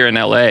to be here in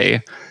LA,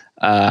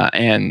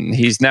 and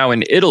he's now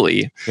in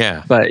Italy.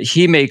 Yeah. But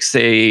he makes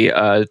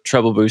a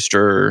treble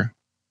booster,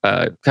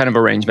 kind of a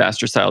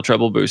Rangemaster style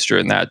treble booster,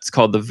 and that's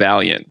called the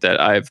Valiant, that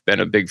I've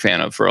been a big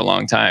fan of for a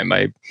long time.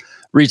 I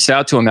reached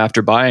out to him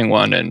after buying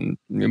one, and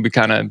we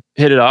kind of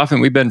hit it off, and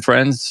we've been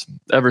friends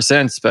ever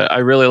since. But I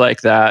really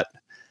like that.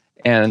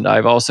 And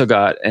I've also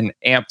got an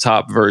amp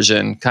top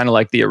version, kind of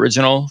like the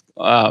original,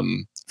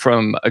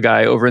 from a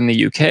guy over in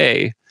the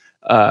UK,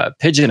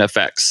 Pigeon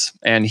Effects.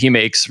 And he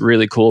makes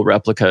really cool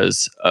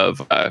replicas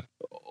of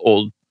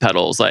old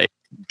pedals, like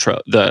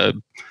the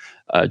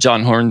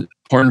John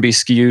Hornby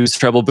Skews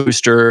treble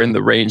booster and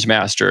the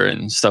Rangemaster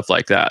and stuff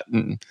like that.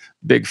 And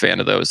big fan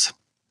of those.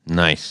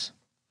 Nice.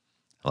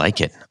 I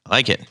like it.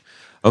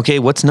 Okay,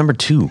 what's number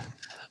 2?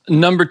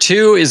 Number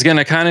 2 is going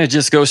to kind of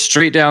just go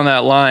straight down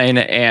that line,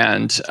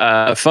 and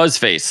fuzz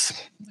face.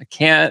 I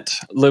can't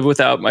live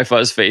without my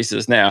fuzz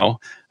faces now.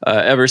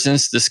 Ever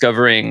since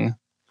discovering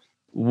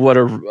what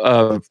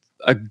a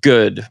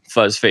good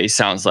fuzz face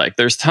sounds like.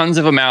 There's tons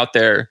of them out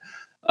there,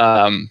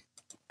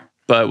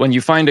 but when you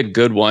find a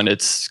good one,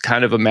 it's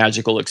kind of a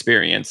magical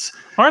experience.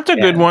 Aren't there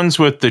good ones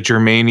with the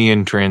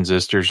germanium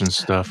transistors and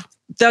stuff?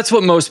 That's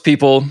what most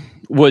people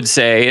would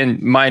say,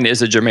 and mine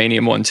is a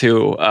germanium one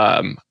too.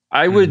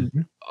 I would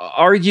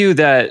argue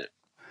that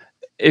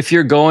if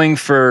you're going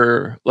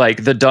for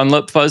like the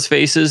Dunlop fuzz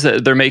faces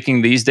that they're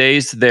making these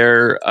days,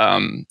 their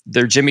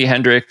Jimi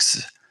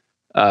Hendrix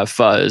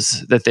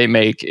fuzz that they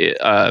make,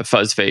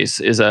 fuzz face,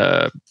 is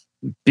a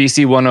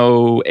BC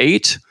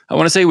 108, I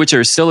want to say, which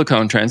are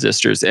silicone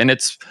transistors, and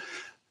it's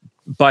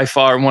by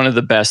far one of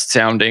the best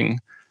sounding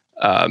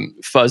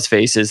fuzz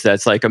faces.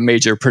 That's like a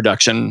major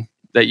production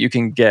that you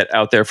can get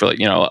out there for,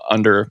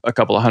 under a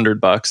couple of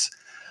 $100.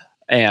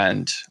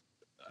 And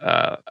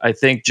I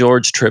think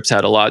George Tripp's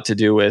had a lot to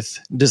do with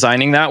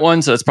designing that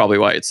one, so that's probably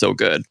why it's so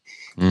good.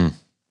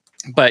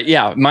 But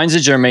yeah, mine's a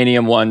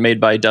germanium one made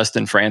by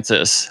Dustin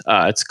Francis.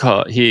 It's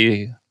called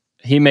he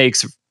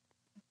makes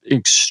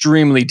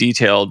extremely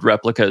detailed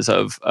replicas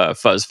of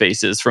fuzz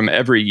faces from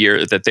every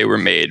year that they were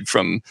made,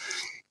 from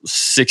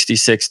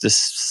 66 to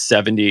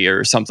 70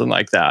 or something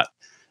like that.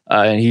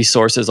 And he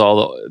sources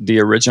all the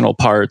original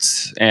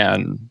parts,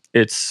 and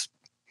it's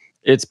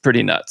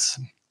pretty nuts.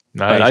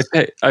 Nice.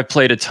 But I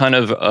played a ton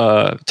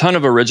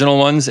of original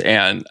ones,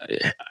 and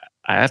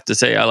I have to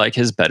say I like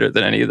his better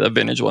than any of the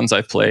vintage ones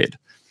I've played.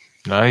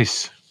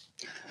 Nice.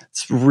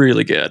 It's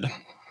really good.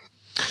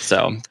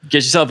 So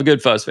get yourself a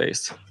good fuzz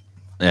face.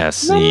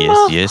 Yes.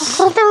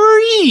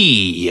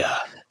 3.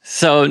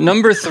 So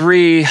number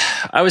 3,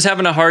 I was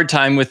having a hard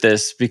time with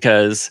this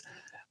because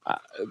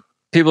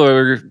people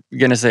are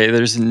going to say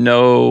there's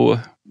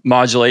no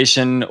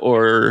modulation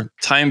or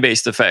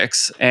time-based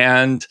effects.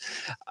 And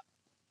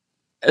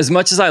as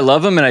much as I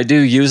love them and I do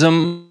use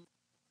them,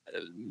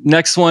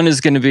 next one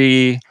is going to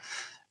be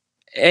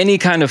any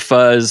kind of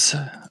fuzz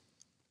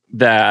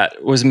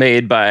that was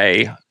made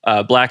by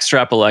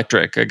Blackstrap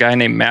Electric. A guy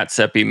named Matt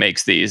Seppi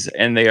makes these,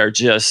 and they are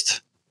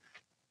just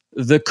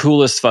the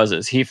coolest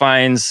fuzzes. He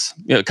finds,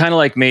 kind of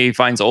like me, he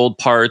finds old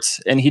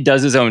parts, and he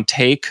does his own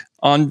take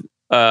on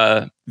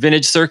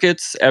vintage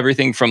circuits,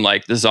 everything from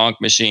like the Zonk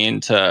machine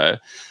to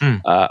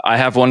I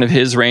have one of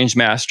his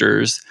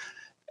rangemasters,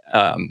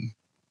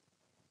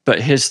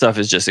 but his stuff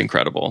is just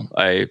incredible.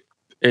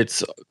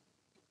 It's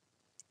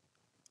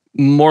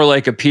more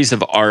like a piece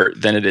of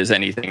art than it is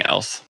anything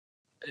else.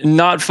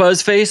 Not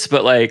fuzz face,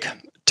 but like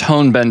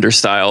tone bender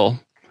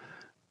style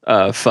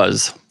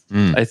fuzz.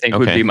 I think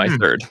would be my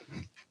third.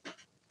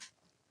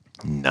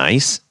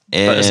 Nice.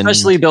 But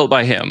especially built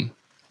by him.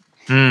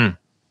 And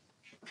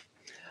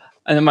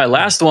then my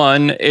last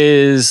one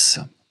is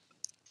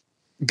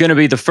going to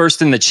be the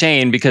first in the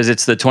chain because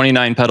it's the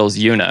 29 pedals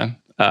Una.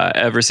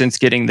 Ever since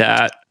getting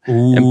that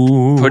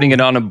and putting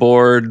it on a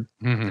board,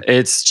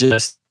 it's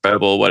just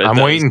incredible what it does.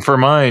 I'm waiting for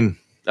mine.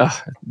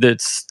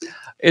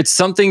 It's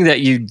something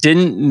that you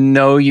didn't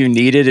know you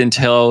needed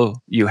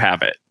until you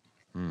have it.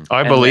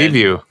 I believe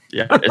you.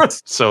 Yeah.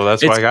 So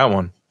that's why I got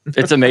one.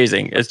 It's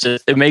amazing.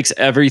 It makes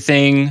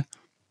everything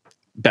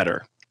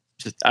better.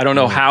 I don't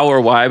know how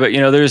or why, but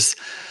there's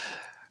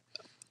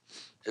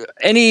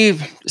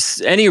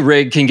any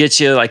rig can get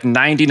you like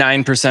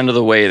 99% of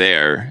the way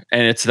there.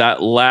 And it's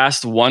that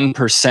last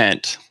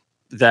 1%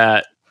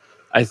 that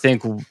I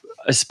think,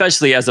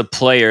 especially as a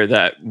player,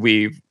 that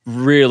we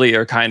really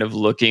are kind of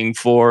looking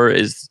for,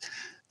 is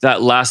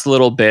that last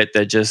little bit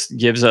that just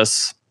gives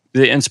us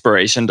the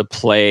inspiration to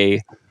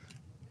play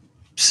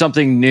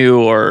something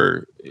new,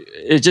 or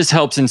it just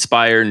helps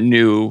inspire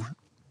new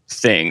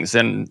things.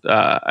 And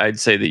I'd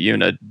say the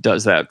Una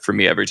does that for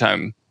me every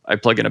time I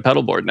plug in a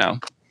pedal board now.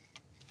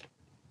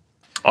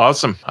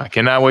 Awesome. I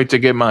cannot wait to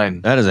get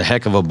mine. That is a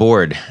heck of a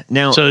board.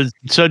 Now,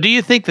 so do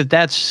you think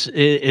that's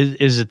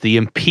is it the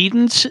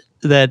impedance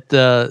that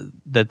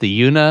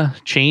the Una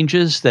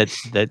changes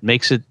that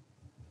makes it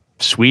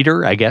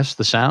sweeter, I guess,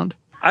 the sound?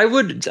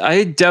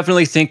 I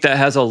definitely think that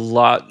has a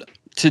lot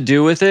to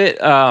do with it.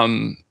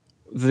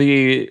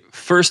 The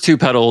first two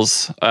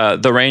pedals,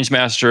 the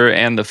Rangemaster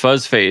and the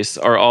Fuzz Face,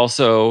 are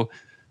also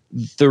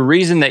the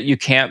reason that you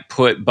can't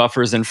put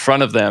buffers in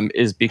front of them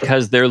is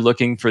because they're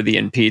looking for the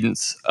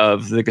impedance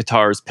of the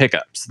guitar's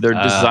pickups. They're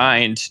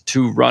designed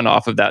to run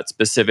off of that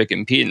specific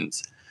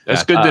impedance.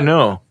 That's good to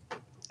know.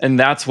 And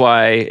that's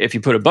why if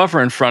you put a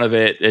buffer in front of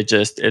it,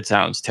 it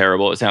sounds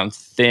terrible. It sounds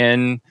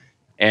thin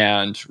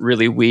and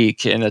really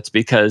weak. And it's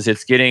because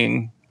it's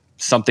getting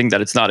something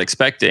that it's not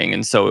expecting.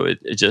 And so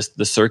it just,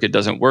 the circuit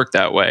doesn't work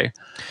that way.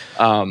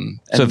 So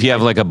if you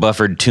have like a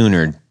buffered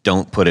tuner,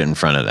 don't put it in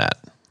front of that.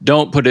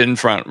 Don't put it in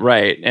front,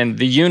 right? And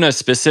the Una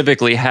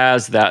specifically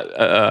has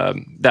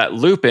that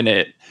loop in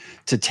it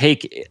to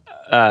take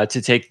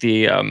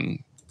the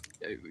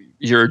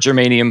your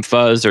germanium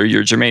fuzz or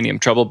your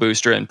germanium treble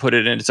booster and put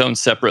it in its own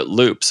separate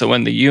loop. So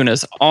when the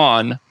Una's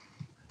on,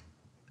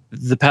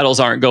 the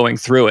pedals aren't going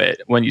through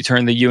it. When you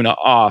turn the Una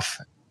off,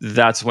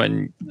 that's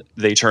when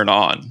they turn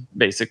on.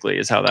 Basically,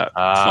 is how that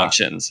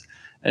functions.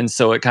 And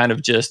so it kind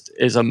of just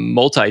is a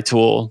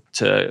multi-tool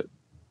to,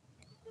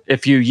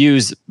 if you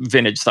use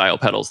vintage style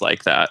pedals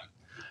like that.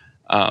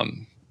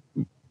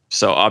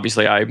 So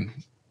obviously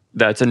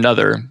that's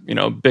another,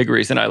 big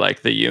reason I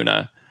like the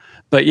Una.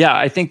 But yeah,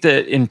 I think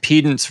that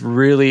impedance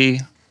really,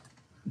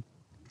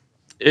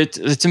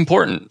 it's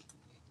important.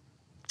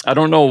 I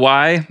don't know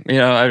why,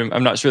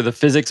 I'm not sure the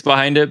physics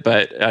behind it,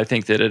 but I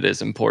think that it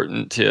is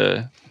important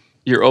to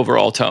your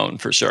overall tone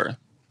for sure.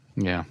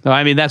 Yeah.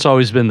 I mean, that's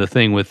always been the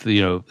thing with,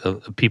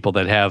 people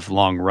that have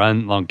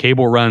long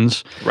cable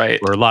runs, right,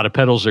 where a lot of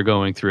pedals are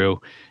going through,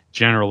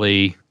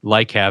 generally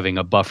like having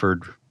a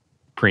buffered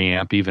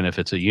preamp, even if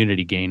it's a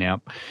unity gain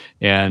amp,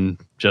 and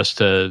just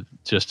to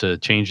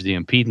change the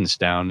impedance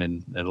down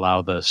and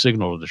allow the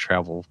signal to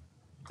travel,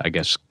 I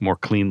guess, more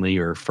cleanly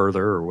or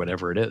further or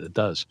whatever it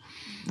does.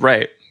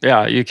 Right.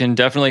 Yeah. You can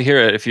definitely hear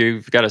it if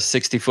you've got a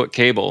 60-foot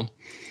cable.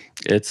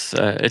 It's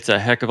a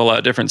heck of a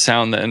lot different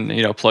sound than,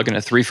 plugging a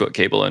 3-foot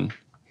cable in.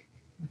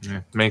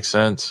 Yeah, makes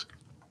sense.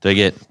 Dig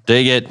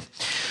it.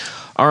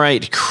 All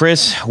right,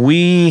 Chris,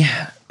 we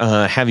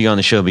have you on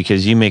the show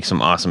because you make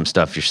some awesome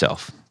stuff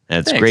yourself. And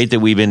it's great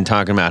that we've been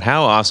talking about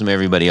how awesome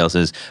everybody else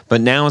is,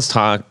 but now it's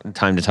time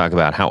to talk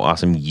about how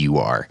awesome you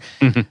are.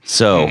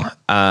 So,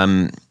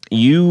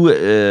 you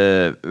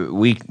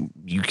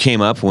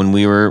came up when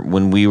we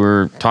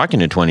were talking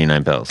to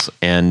 29 Pedals,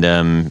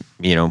 and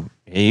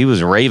he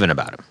was raving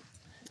about him.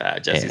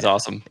 Jesse's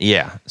awesome.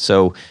 Yeah.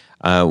 So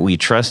we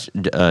trust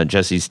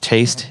Jesse's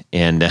taste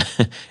and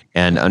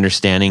and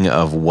understanding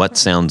of what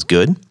sounds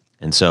good,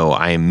 and so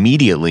I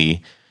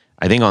immediately.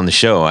 I think on the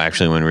show,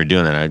 actually, when we were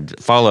doing it, I'd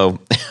follow,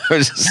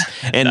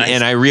 and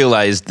I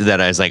realized that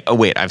I was like, oh,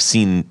 wait, I've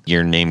seen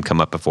your name come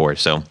up before.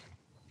 So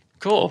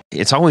cool.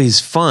 It's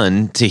always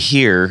fun to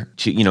hear,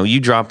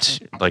 you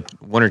dropped like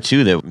one or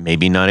two that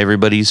maybe not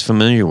everybody's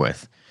familiar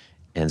with.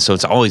 And so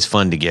it's always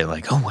fun to get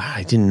like, oh, wow,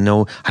 I don't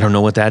know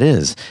what that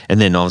is.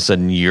 And then all of a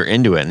sudden you're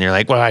into it and you're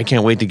like, well, I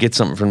can't wait to get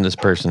something from this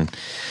person.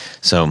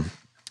 So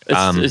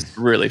it's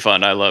really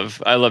fun. I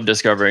love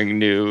discovering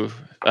new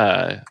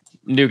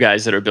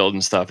guys that are building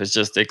stuff. It's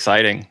just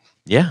exciting.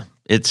 Yeah,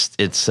 it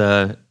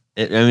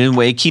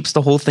keeps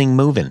the whole thing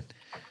moving.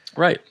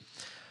 Right.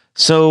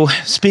 So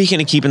speaking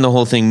of keeping the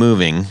whole thing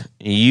moving,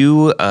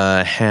 you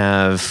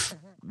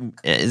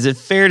is it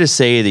fair to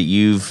say that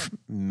you've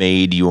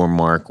made your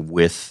mark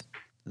with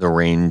the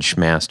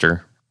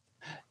Rangemaster?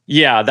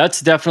 Yeah,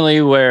 that's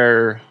definitely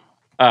where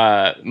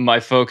my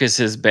focus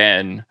has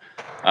been.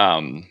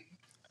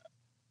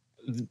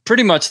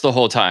 Pretty much the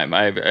whole time.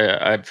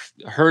 I've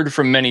heard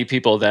from many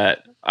people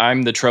that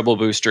I'm the treble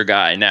booster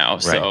guy now.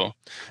 Right. So,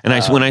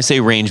 and when I say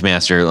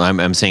Rangemaster,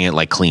 I'm saying it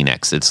like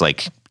Kleenex. It's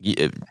like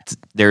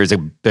there's a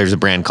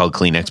brand called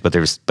Kleenex,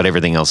 but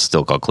everything else is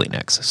still called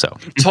Kleenex. So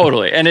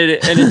totally, and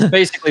it's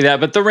basically that.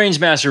 But the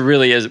Rangemaster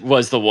really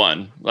was the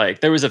one.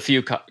 Like there was a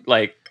few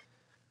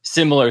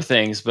similar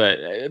things, but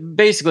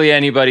basically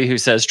anybody who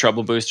says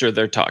treble booster,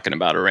 they're talking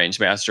about a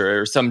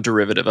Rangemaster or some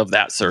derivative of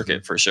that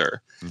circuit for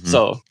sure. Mm-hmm.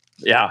 So.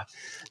 Yeah,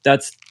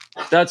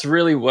 that's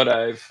really what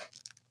I've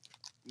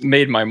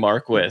made my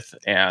mark with,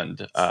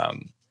 and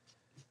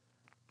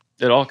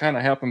it all kind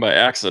of happened by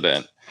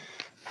accident.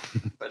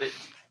 But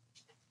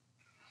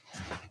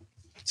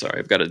sorry,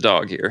 I've got a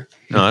dog here.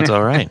 No, that's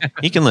all right.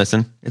 You can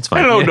listen. It's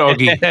fine. Hello,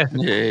 doggy.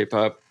 Hey,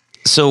 pup.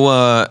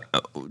 So,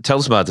 tell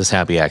us about this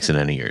happy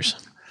accident of yours.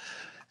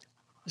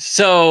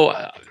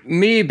 So,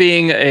 me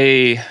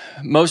being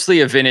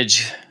mostly a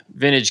vintage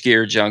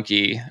gear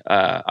junkie,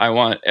 I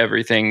want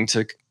everything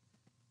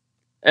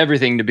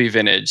to be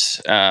vintage.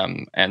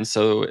 And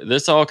so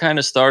this all kind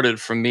of started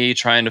from me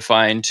trying to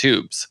find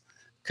tubes,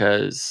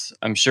 because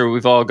I'm sure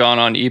we've all gone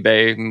on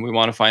eBay and we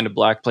want to find a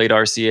black plate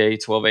RCA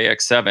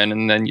 12AX7,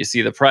 and then you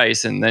see the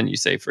price and then you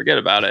say, forget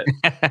about it.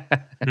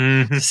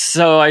 Mm-hmm.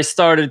 So I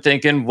started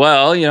thinking,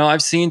 well,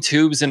 I've seen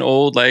tubes in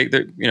old, like,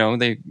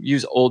 they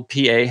use old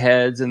PA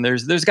heads, and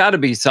there's got to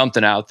be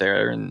something out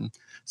there. And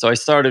so I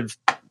started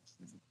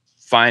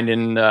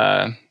finding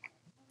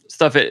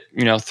stuff at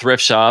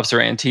thrift shops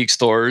or antique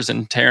stores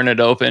and tearing it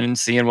open and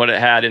seeing what it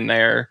had in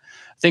there.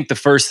 I think the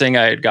first thing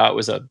I had got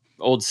was a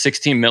old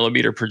 16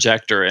 millimeter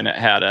projector, and it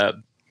had a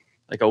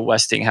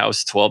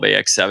Westinghouse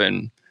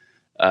 12AX7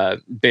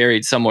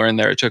 buried somewhere in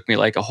there. It took me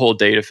like a whole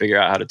day to figure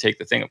out how to take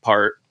the thing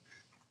apart.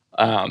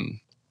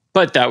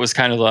 But that was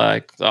kind of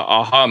like the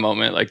aha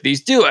moment. Like,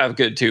 these do have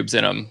good tubes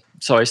in them.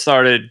 So I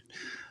started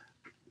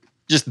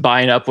just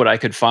buying up what I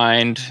could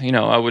find.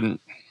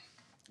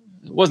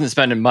 Wasn't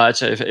spending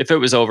much. If it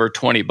was over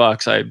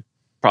 $20, I'd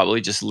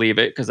probably just leave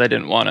it, because I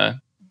didn't want to,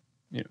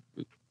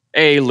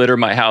 A, litter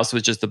my house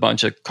with just a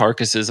bunch of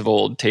carcasses of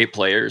old tape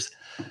players,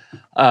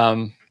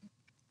 and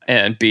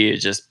B, it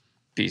just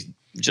be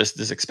just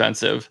as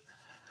expensive.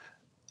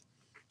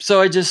 So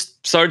I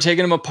just started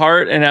taking them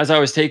apart, and as I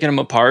was taking them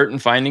apart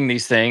and finding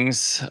these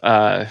things,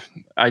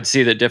 I'd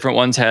see that different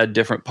ones had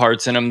different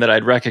parts in them that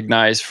I'd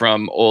recognize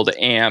from old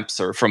amps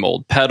or from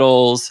old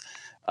pedals.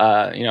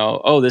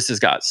 This has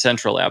got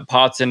central lab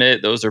pots in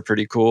it. Those are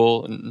pretty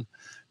cool. And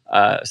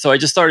so I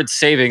just started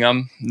saving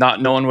them,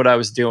 not knowing what I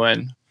was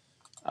doing.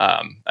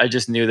 I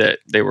just knew that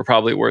they were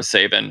probably worth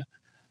saving.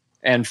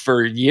 And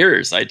for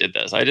years I did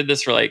this. I did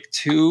this for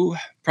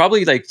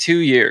probably 2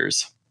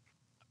 years.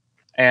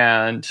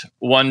 And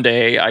one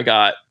day I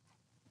got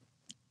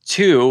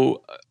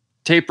 2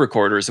 tape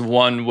recorders.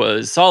 One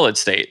was solid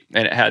state,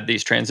 and it had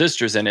these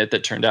transistors in it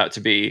that turned out to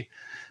be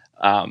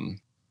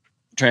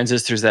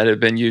transistors that had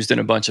been used in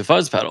a bunch of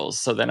fuzz pedals.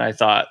 So then I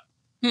thought,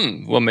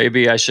 well,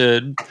 maybe I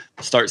should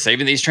start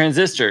saving these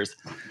transistors.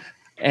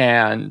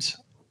 And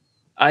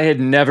I had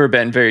never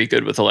been very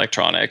good with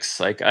electronics.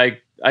 Like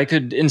I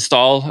could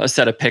install a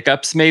set of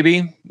pickups, maybe.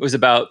 It was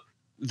about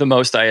the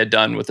most I had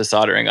done with a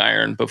soldering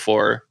iron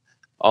before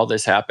all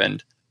this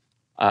happened.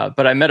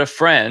 But I met a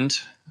friend,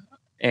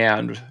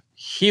 and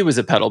he was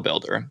a pedal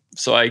builder.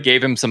 So I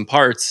gave him some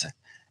parts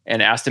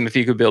and asked him if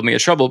he could build me a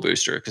treble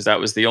booster, because that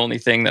was the only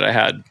thing that I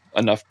had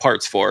enough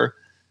parts for.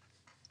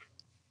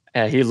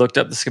 And he looked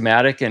up the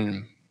schematic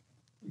and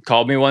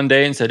called me one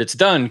day and said, "It's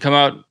done. Come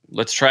out.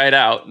 Let's try it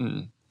out."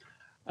 And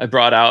I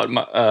brought out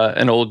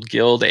an old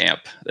Guild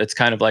amp. That's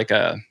kind of like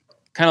a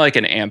kind of like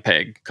an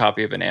Ampeg,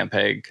 copy of an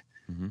Ampeg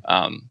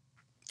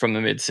from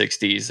the mid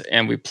 60s.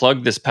 And we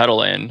plugged this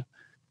pedal in,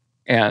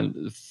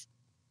 and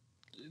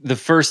the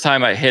first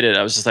time I hit it,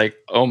 I was just like,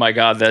 oh my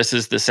God, this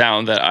is the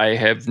sound that I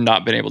have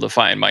not been able to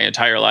find my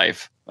entire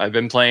life. I've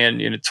been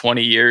playing,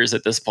 20 years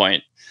at this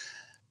point,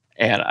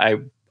 and I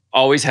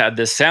always had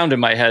this sound in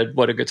my head,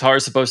 what a guitar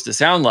is supposed to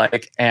sound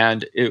like.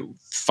 And it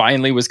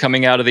finally was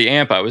coming out of the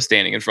amp I was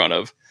standing in front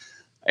of.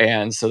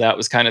 And so that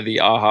was kind of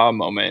the aha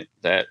moment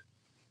that,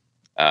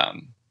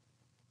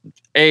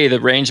 the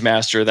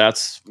Rangemaster,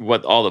 that's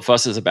what all the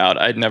fuss is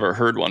about. I'd never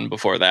heard one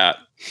before that.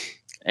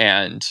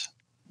 And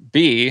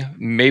B,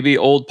 maybe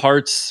old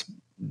parts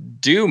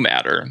do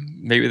matter.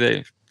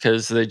 Maybe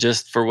because they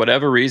just, for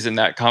whatever reason,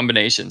 that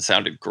combination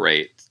sounded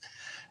great.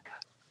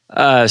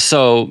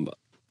 So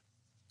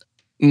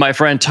my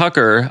friend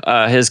Tucker,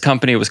 his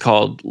company was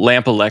called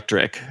Lamp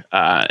Electric,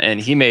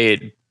 and he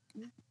made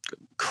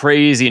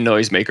crazy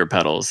noisemaker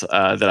pedals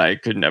that I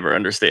could never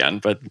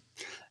understand, but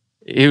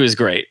he was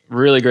great,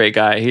 really great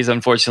guy. He's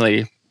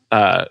unfortunately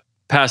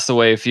passed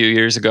away a few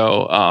years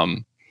ago.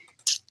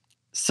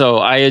 So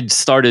I had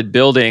started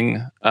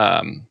building.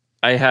 I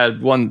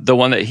had the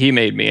one that he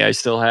made me. I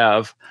still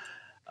have,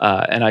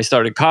 and I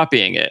started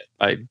copying it.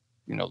 I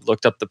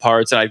looked up the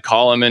parts, and I'd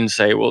call him and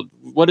say, well,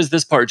 what does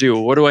this part do?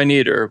 What do I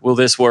need? Or will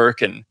this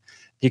work? And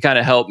he kind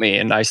of helped me,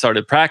 and I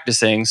started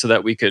practicing so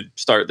that we could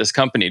start this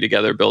company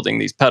together, building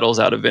these pedals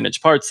out of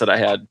vintage parts that I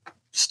had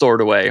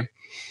stored away.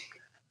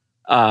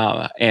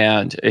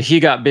 And he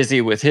got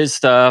busy with his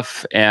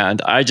stuff,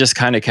 and I just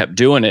kind of kept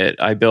doing it.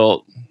 I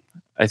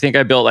think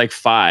I built like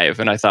 5,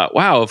 and I thought,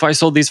 wow, if I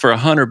sold these for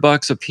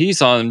 $100 a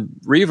piece on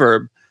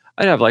Reverb,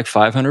 I'd have like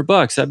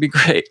 $500. That'd be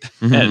great.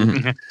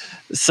 And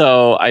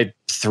so I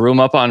threw them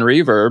up on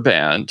Reverb,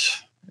 and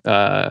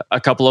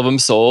a couple of them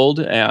sold,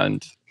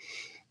 and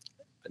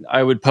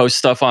I would post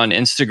stuff on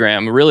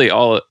Instagram. Really,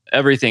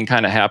 everything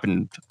kind of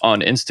happened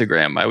on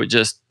Instagram. I would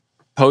just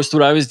post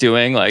what I was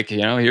doing, like,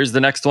 here's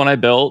the next one I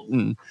built,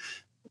 and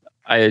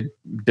I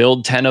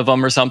build 10 of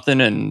them or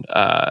something, and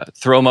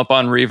throw them up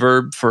on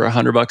Reverb for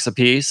 $100 a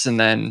piece. And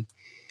then,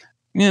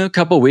 a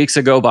couple of weeks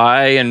would go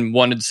by, and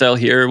one would sell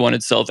here, one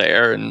would sell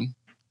there. And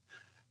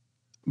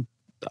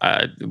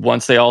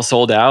once they all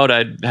sold out,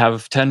 I'd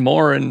have 10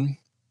 more. And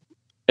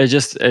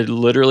it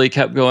literally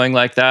kept going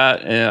like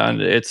that.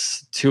 And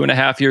it's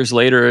 2.5 years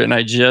later, and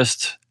I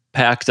just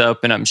packed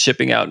up, and I'm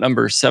shipping out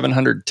number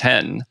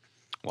 710.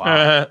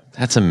 Wow.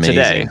 That's amazing.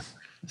 Today.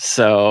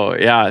 So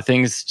yeah,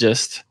 things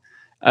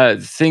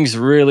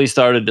really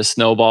started to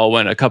snowball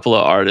when a couple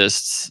of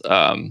artists,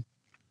 I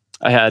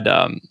had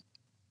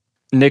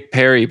Nick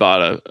Perry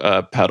bought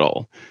a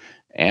pedal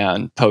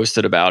and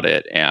posted about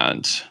it,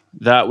 and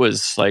that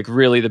was like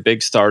really the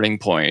big starting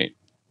point.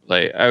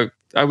 Like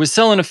I was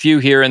selling a few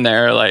here and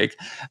there, like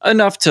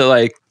enough to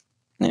like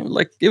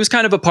it was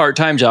kind of a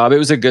part-time job. It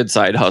was a good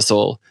side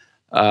hustle.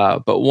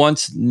 But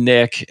once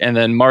Nick and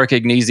then Mark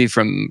Agnesi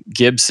from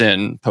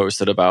Gibson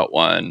posted about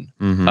one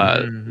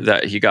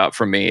that he got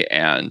from me,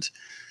 and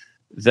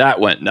that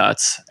went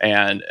nuts,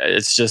 and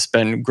it's just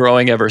been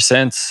growing ever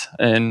since.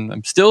 And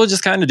I'm still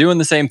just kind of doing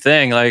the same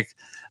thing. Like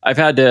I've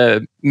had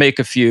to make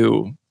a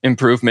few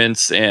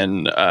improvements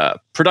in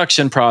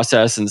production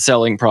process and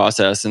selling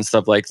process and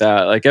stuff like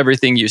that. Like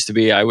everything used to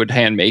be, I would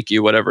hand make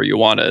you whatever you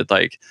wanted.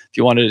 Like if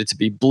you wanted it to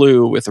be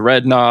blue with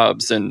red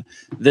knobs and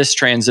this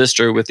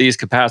transistor with these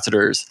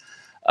capacitors,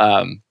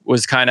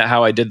 was kind of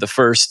how I did the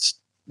first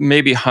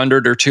maybe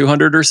 100 or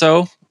 200 or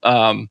so.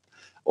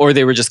 Or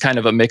they were just kind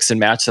of a mix and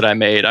match that I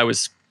made. I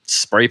was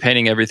spray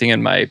painting everything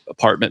in my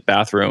apartment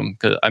bathroom,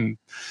 because I'm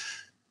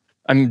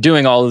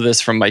doing all of this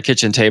from my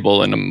kitchen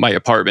table in my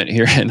apartment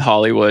here in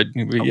Hollywood.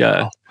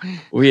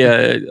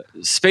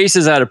 Space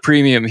is at a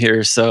premium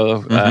here,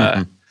 so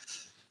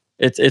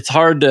it's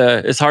hard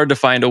to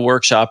find a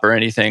workshop or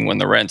anything when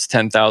the rent's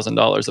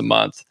 $10,000 a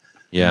month.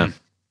 Yeah.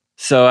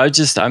 So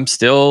I'm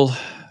still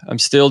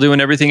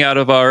doing everything out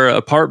of our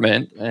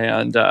apartment,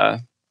 and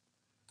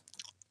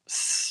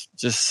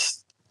just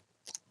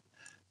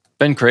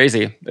been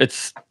crazy.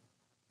 It's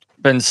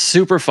been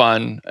super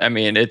fun. I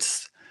mean, I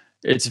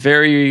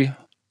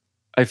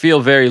feel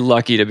very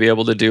lucky to be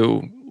able to do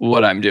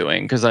what I'm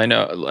doing, because I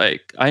know,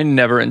 like, I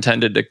never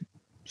intended to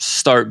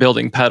start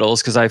building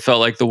pedals because I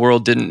felt like the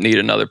world didn't need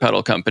another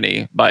pedal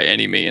company by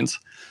any means.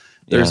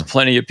 There's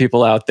plenty of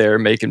people out there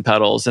making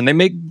pedals, and they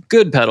make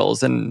good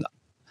pedals, and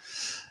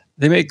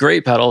they make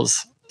great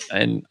pedals.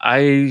 And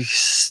I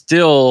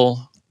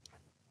still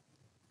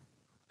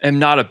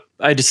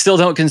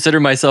don't consider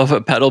myself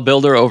a pedal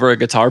builder over a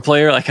guitar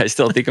player. Like I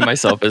still think of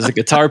myself as a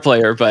guitar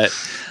player, but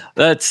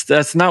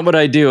that's not what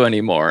I do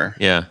anymore.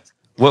 Yeah.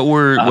 What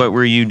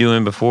were you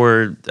doing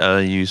before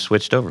you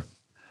switched over?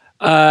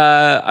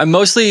 I'm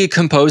mostly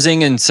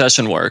composing and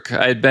session work.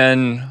 I'd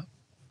been,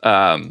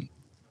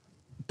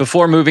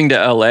 before moving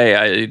to LA,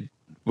 I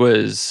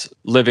was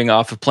living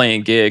off of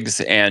playing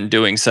gigs and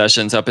doing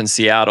sessions up in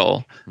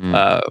Seattle,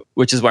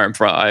 which is where I'm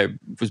from. I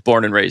was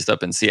born and raised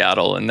up in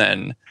Seattle, and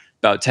then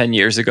about 10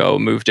 years ago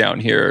moved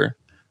down here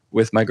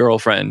with my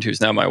girlfriend,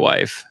 who's now my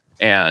wife.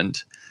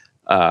 and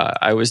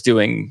I was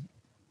doing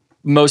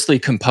mostly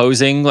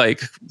composing,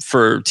 like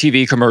for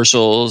TV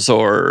commercials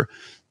or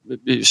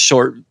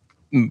short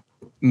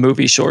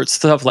movie shorts,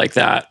 stuff like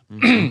that.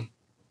 Mm-hmm.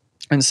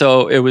 And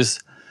so it was,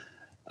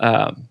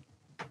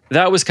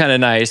 that was kind of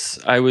nice.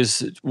 I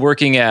was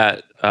working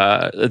at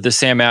the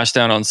Sam Ash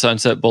down on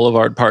Sunset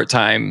Boulevard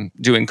part-time,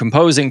 doing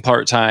composing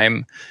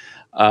part-time,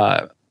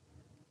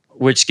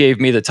 which gave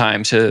me the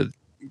time to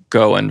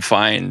go and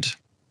find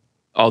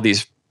all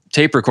these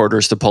tape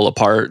recorders to pull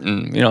apart.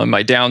 And, in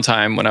my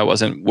downtime when I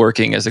wasn't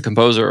working as a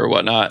composer or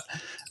whatnot,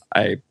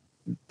 I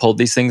pulled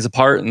these things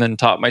apart and then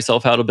taught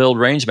myself how to build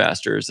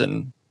rangemasters.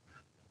 And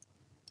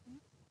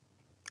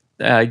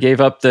I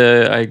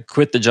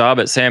quit the job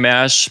at Sam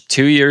Ash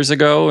 2 years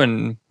ago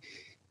and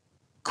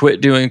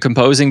quit doing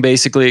composing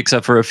basically,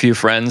 except for a few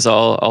friends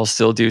I'll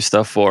still do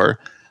stuff for.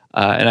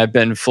 And I've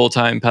been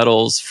full-time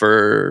pedals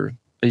for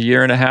a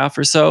year and a half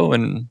or so.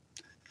 And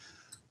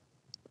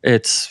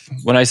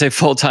when I say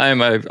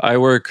full-time, I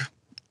work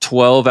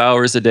 12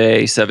 hours a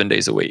day, 7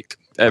 days a week,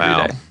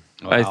 every day.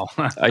 Wow.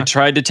 I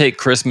tried to take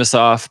Christmas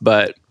off,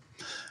 but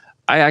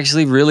I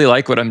actually really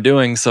like what I'm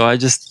doing. So I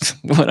just,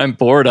 when I'm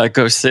bored, I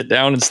go sit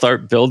down and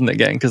start building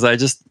again because I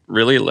just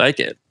really like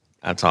it.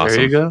 That's awesome.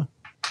 There you go.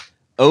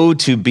 Oh,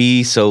 to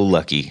be so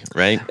lucky,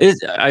 right?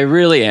 I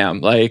really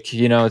am. Like,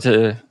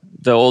 the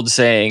old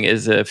saying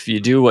is, if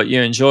you do what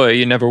you enjoy,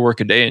 you never work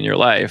a day in your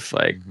life.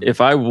 Like,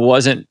 if I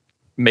wasn't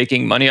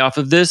making money off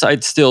of this,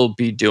 I'd still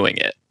be doing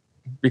it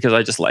because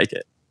I just like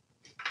it.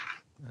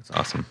 That's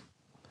awesome.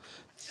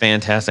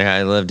 Fantastic.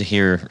 I love to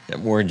hear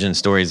origin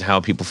stories, how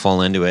people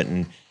fall into it,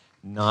 and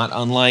not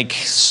unlike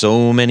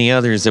so many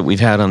others that we've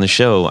had on the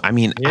show. I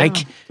mean, I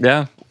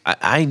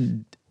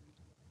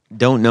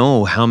don't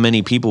know how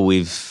many people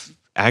we've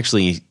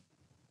actually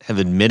have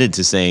admitted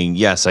to saying,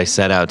 yes, I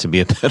set out to be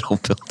a pedal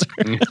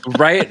builder.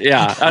 Right?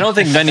 Yeah. I don't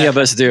think many of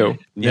us do.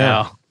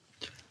 Yeah.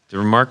 It's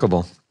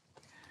remarkable.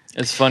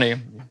 It's funny.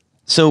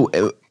 So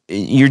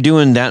you're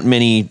doing that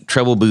many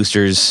treble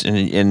boosters,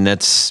 and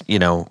that's,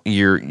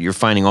 you're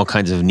finding all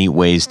kinds of neat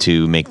ways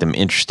to make them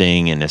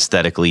interesting and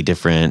aesthetically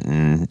different,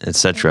 and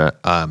etc.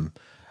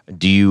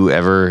 Do you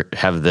ever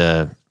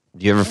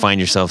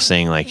find yourself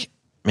saying, like,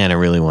 man, I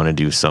really want to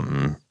do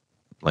something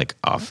like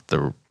off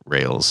the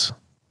rails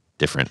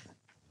different?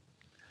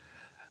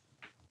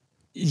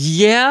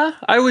 Yeah,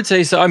 I would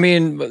say so. I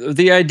mean,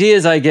 the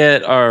ideas I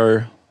get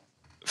are,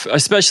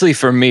 especially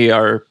for me,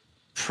 are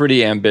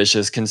pretty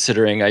ambitious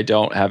considering I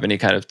don't have any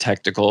kind of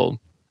technical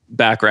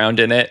background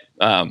in it.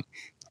 I'd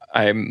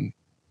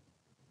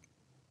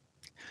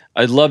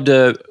love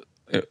to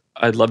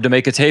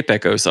make a tape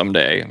echo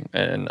someday,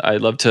 and I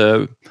would love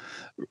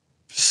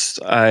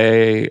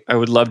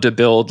to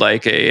build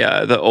like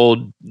the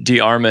old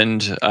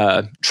de-Armand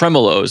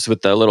tremolos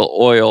with the little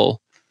oil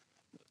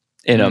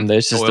in them.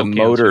 There's just a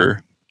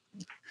motor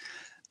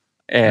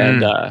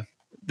and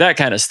that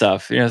kind of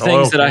stuff,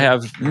 things that I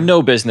have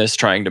no business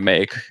trying to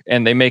make,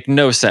 and they make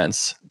no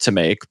sense to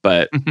make,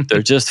 but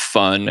they're just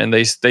fun, and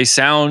they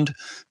sound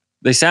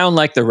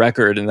like the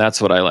record, and that's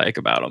what I like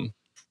about them.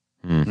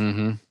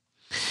 Mm-hmm.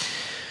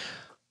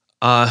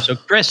 So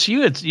Chris,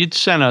 you'd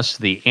sent us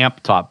the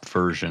amp top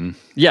version.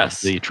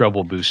 Yes. Of the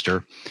treble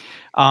booster.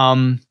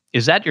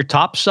 Is that your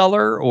top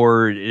seller,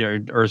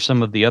 or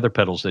some of the other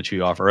pedals that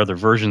you offer, other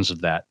versions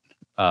of that,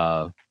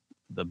 the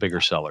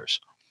bigger sellers?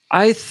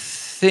 I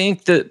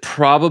think that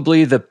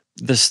probably the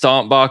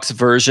Stomp Box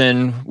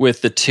version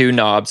with the two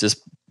knobs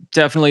is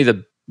definitely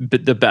the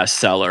best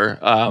seller.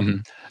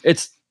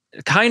 It's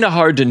kind of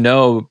hard to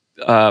know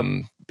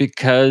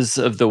because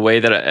of the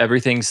way that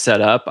everything's set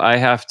up. I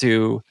have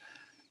to,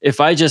 if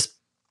I just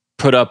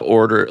put up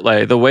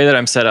like the way that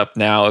I'm set up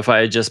now, if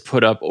I just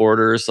put up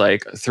orders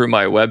like through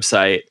my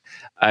website,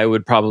 I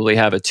would probably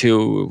have a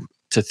 2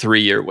 to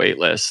 3 year wait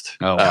list.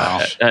 Oh,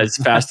 wow. As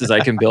fast as I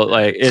can build.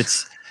 Like,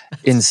 it's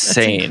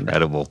insane. That's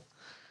incredible.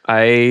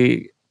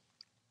 I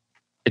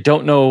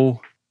don't know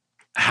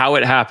how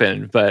it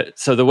happened, but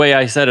so the way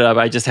I set it up,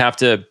 I just have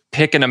to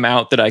pick an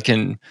amount that I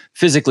can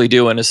physically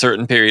do in a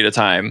certain period of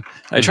time.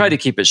 I try to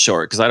keep it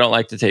short because I don't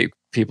like to take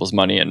people's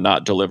money and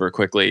not deliver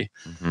quickly.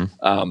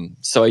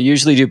 So I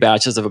usually do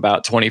batches of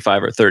about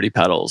 25 or 30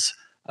 pedals,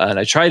 and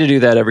I try to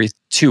do that every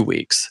 2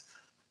 weeks.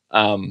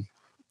 But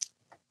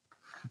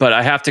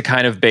I have to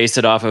kind of base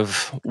it off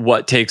of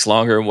what takes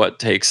longer and what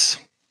takes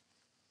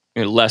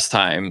less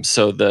time.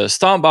 So the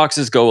Stomp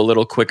Boxes go a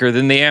little quicker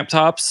than the amp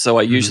tops, so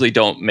I usually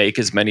don't make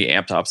as many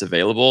amp tops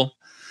available.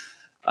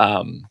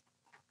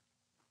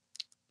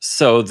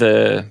 So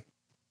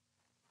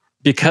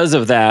because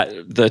of that,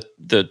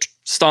 the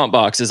Stomp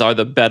Boxes are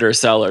the better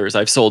sellers.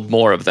 I've sold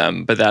more of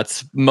them, but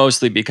that's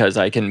mostly because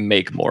I can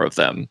make more of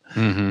them.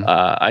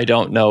 I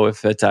don't know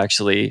if it's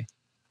actually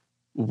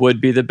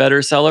would be the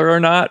better seller or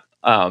not.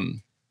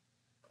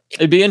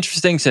 It'd be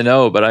interesting to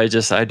know, but I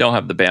don't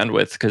have the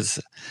bandwidth because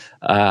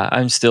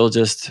I'm still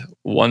just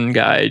one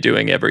guy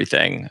doing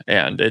everything,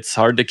 and it's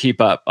hard to keep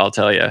up. I'll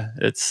tell you,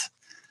 it's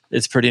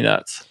pretty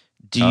nuts.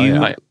 Do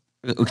you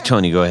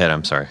Tony, go ahead.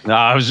 I'm sorry. No,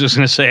 I was just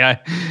going to say,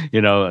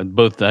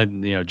 both,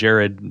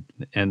 Jared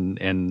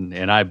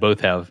and I both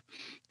have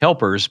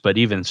helpers, but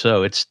even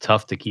so, it's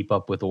tough to keep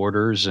up with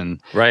orders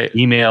and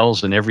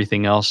emails and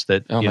everything else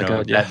that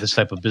that this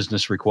type of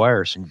business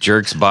requires.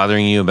 Jerks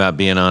bothering you about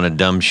being on a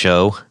dumb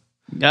show.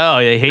 No,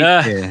 they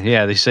hate.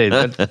 Yeah, they say,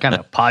 what kind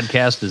of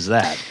podcast is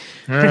that?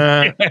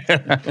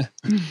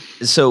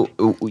 So,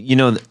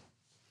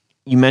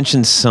 you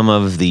mentioned some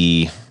of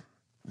the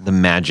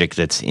magic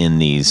that's in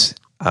these.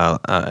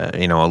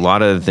 A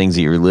lot of the things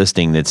that you're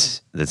listing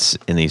that's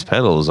in these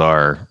pedals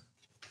are,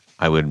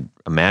 I would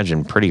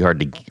imagine, pretty hard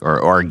to,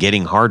 or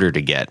getting harder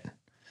to get.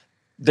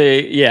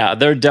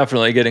 They're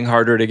definitely getting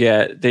harder to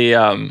get.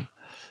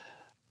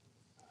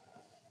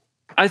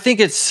 I think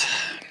it's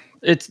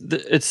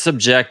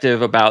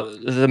subjective about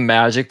the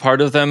magic part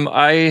of them.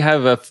 I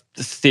have a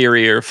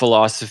theory or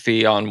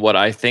philosophy on what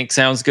I think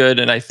sounds good,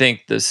 and I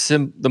think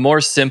the more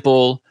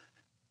simple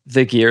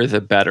the gear,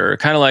 the better.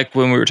 Kind of like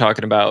when we were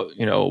talking about,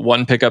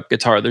 one pickup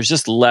guitar, there's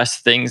just less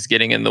things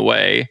getting in the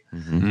way.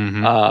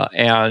 Mm-hmm.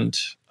 And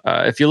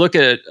if you look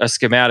at a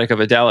schematic of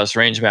a Dallas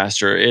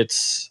Rangemaster,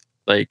 it's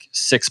like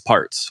 6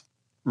 parts,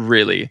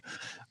 really,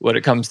 what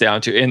it comes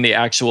down to in the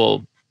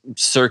actual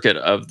circuit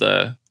of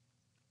the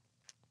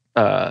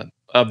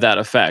of that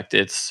effect.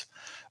 It's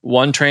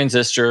 1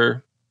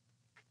 transistor,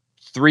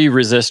 3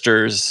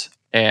 resistors,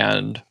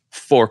 and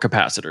 4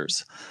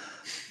 capacitors.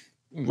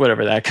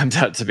 Whatever that comes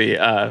out to be.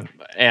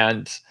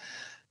 And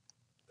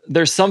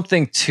there's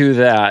something to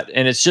that,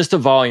 and it's just a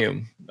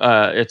volume.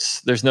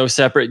 There's no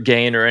separate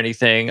gain or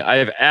anything. I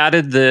have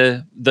added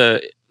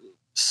the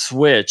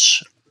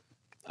switch.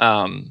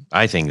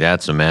 I think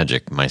that's a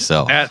magic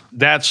myself.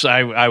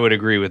 I would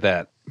agree with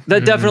that.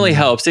 That definitely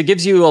helps. It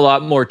gives you a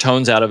lot more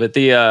tones out of it.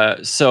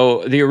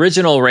 So the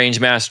original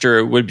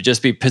Rangemaster would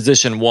just be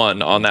position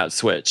 1 on that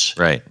switch.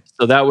 Right.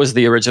 So that was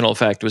the original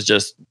effect, was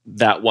just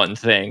that one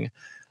thing.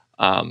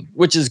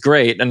 Which is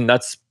great, and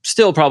that's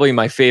still probably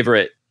my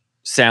favorite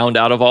sound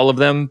out of all of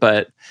them.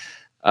 But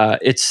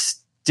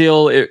it's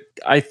still,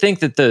 I think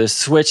that the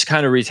switch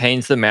kind of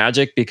retains the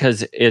magic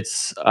because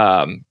it's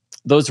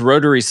those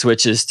rotary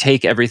switches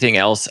take everything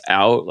else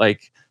out.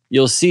 Like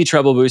you'll see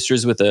treble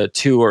boosters with a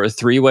 2 or a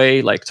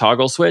 3-way like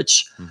toggle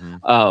switch,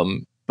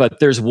 but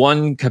there's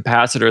one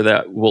capacitor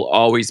that will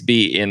always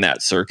be in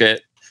that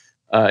circuit.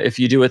 If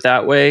you do it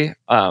that way,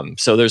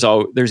 so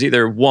there's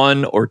either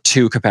 1 or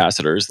 2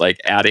 capacitors like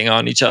adding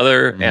on each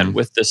other, and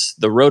with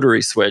the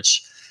rotary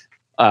switch,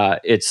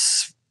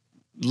 it's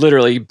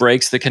literally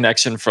breaks the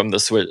connection from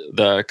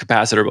the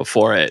capacitor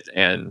before it,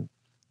 and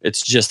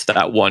it's just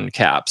that one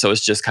cap. So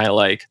it's just kind of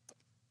like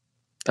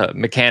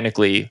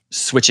mechanically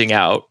switching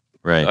out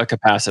a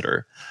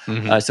capacitor.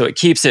 So it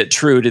keeps it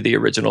true to the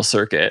original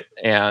circuit,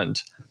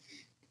 and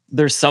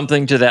there's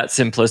something to that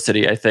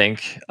simplicity, I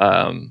think.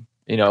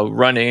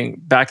 Running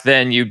back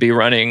then, you'd be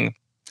running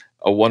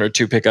a 1 or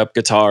 2 pickup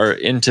guitar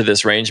into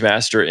this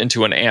Rangemaster,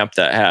 into an amp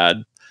that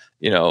had,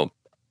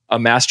 a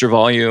master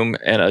volume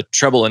and a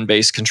treble and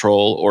bass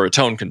control or a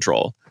tone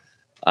control.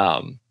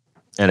 And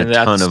a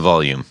ton of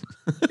volume.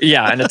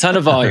 And a ton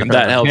of volume.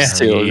 That helps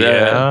too.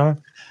 Yeah.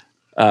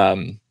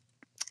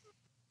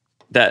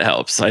 That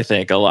helps, I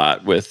think, a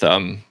lot with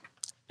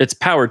its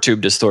power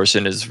tube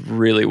distortion is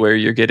really where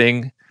you're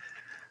getting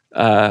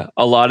a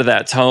lot of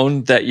that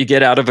tone that you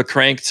get out of a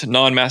cranked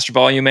non-master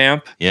volume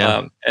amp.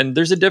 And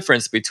there's a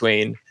difference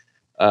between,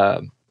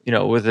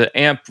 with an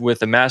amp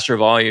with a master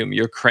volume,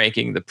 you're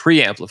cranking the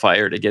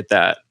preamplifier to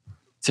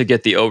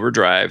get the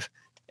overdrive.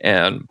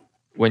 And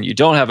when you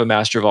don't have a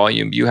master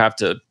volume, you have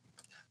to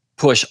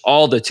push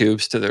all the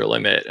tubes to their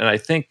limit. And I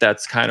think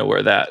that's kind of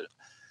where that,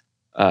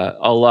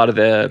 a lot of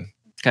the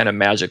kind of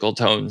magical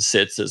tone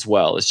sits as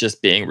well. It's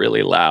just being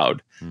really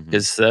loud.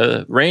 Because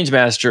the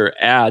Rangemaster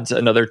adds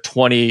another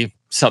 20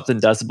 something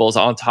decibels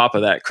on top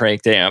of that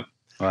cranked amp.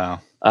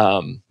 Wow.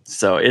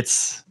 So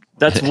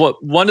that's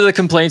what one of the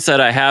complaints that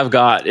I have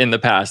got in the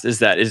past is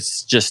that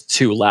it's just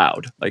too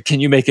loud. Like, can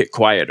you make it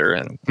quieter?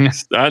 And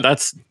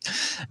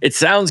it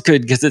sounds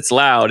good because it's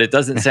loud. It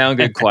doesn't sound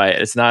good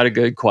quiet. It's not a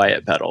good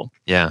quiet pedal.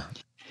 Yeah,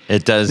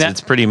 it does. It's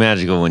pretty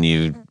magical when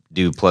you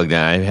do plug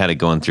that. I had it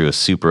going through a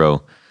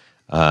Supro,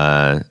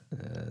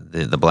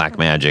 the Black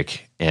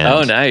Magic.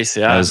 And nice.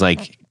 Yeah. I was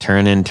like,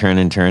 turning.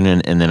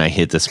 And then I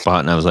hit the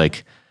spot and I was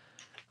like,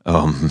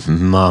 oh,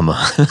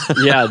 mama.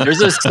 Yeah. There's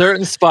a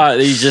certain spot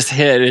that you just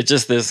hit. It's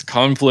just this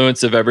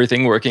confluence of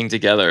everything working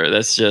together.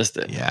 That's just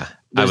it. Yeah.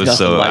 I was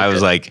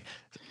like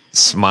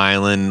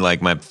smiling,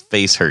 like my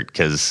face hurt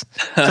because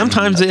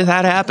sometimes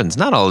that happens.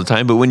 Not all the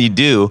time, but when you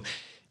do,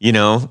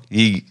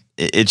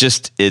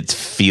 it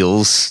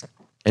feels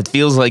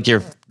like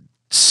you're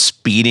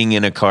speeding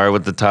in a car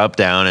with the top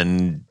down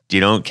and you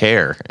don't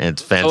care.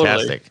 It's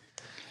fantastic. Totally.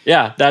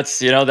 Yeah,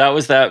 that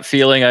was that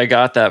feeling I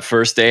got that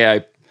first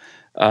day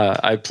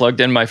I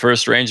plugged in my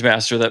first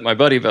Rangemaster that my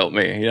buddy built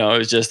me. It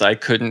was just, I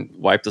couldn't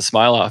wipe the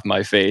smile off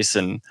my face,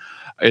 and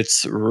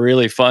it's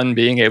really fun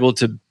being able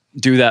to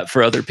do that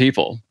for other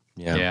people.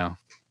 Yeah.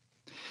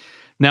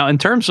 Now, in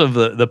terms of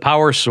the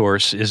power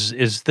source,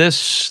 is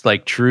this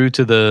like true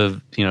to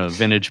the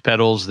vintage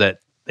pedals that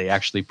they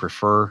actually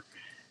prefer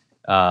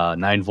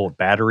 9-volt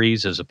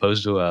batteries as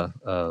opposed to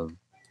a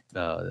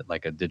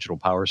like a digital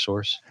power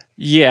source?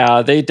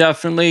 Yeah, they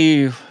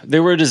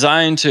were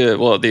designed to.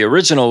 Well, the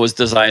original was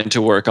designed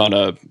to work on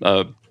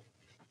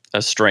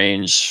a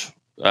strange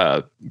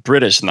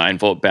British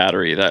 9-volt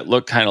battery that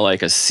looked kind of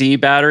like a C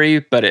battery,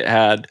 but it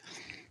had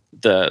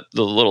the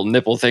little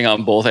nipple thing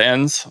on both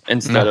ends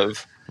instead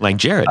of like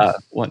Jared.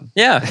 One.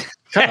 Yeah,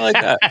 kind of like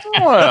that.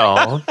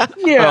 Well,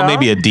 yeah. Well,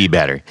 maybe a D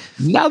battery.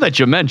 Now that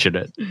you mention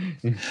it.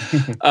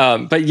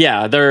 But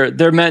yeah,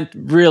 they're meant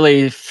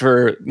really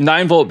for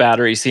 9-volt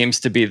battery seems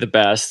to be the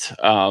best.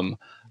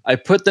 I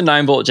put the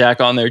 9-volt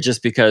jack on there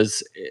just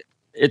because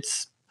it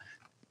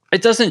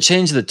doesn't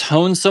change the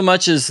tone so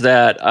much as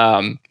that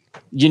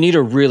you need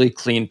a really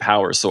clean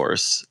power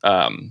source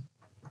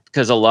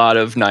because a lot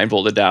of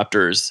 9-volt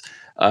adapters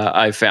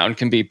I've found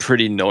can be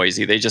pretty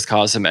noisy. They just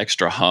cause some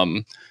extra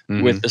hum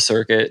with the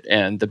circuit,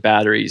 and the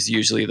battery is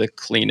usually the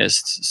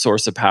cleanest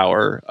source of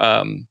power.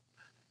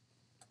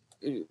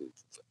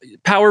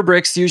 Power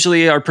bricks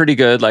usually are pretty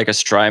good, like a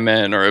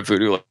Strymon or a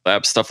Voodoo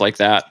Lab, stuff like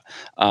that.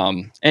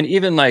 And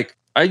even like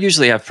I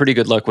usually have pretty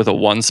good luck with a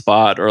one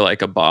spot or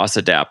like a Boss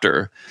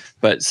adapter,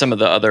 but some of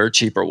the other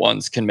cheaper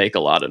ones can make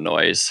a lot of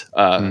noise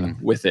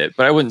with it.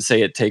 But I wouldn't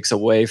say it takes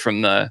away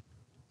from the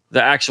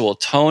actual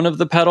tone of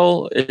the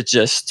pedal.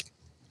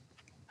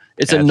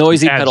 It's a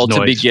noisy pedal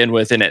to begin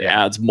with, and it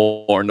adds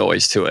more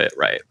noise to it.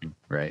 Right.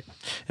 Right.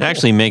 It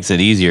actually makes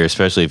it easier,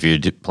 especially if you're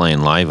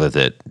playing live with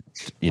it,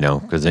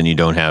 because then you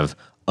don't have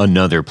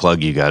another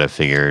plug you got to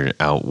figure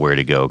out where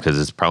to go, because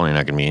it's probably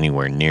not going to be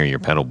anywhere near your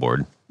pedal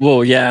board.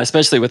 Well, yeah,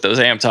 especially with those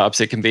amp tops,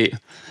 it can be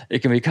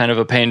kind of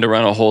a pain to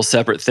run a whole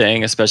separate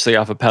thing, especially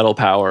off of pedal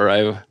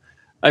power.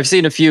 I've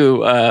seen a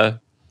few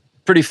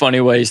pretty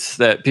funny ways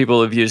that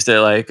people have used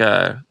it. Like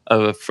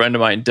a friend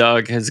of mine,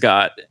 Doug,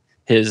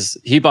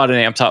 he bought an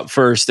amp top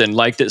first and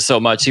liked it so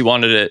much he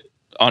wanted it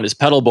on his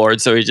pedal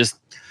board, so he just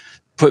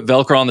put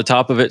Velcro on the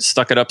top of it,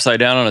 stuck it upside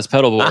down on his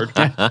pedal board.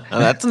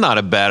 That's not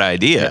a bad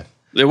idea.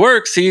 It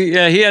works. He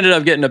ended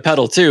up getting a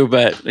pedal too,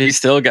 but I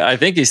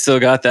think he still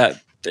got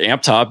that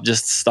amp top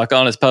just stuck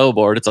on his pedal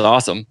board. It's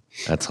awesome.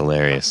 That's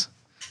hilarious.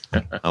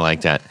 I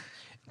like that.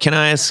 Can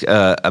I ask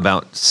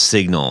about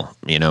signal?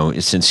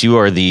 Since you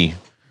are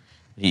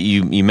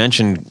you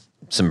mentioned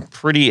some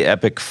pretty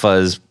epic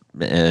fuzz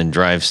and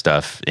drive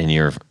stuff in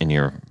your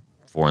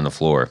 4 on the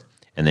floor,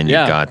 and then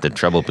you've got the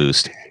treble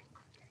boost.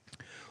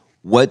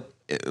 What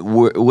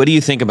do you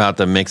think about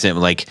the mix?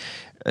 Like,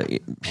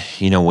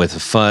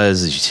 with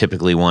fuzz, you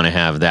typically want to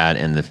have that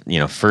and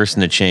the first in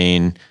the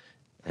chain,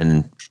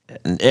 and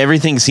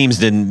everything seems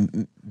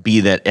to be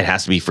that it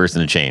has to be first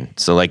in the chain.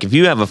 So, like, if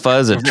you have a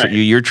fuzz,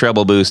 your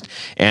treble boost,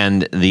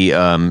 and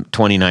the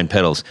 29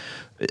 pedals,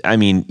 I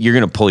mean, you're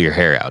going to pull your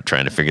hair out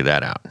trying to figure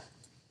that out.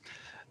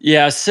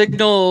 Yeah,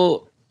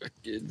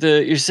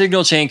 your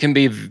signal chain can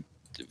be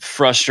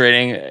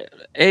frustrating.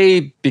 A,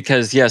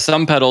 because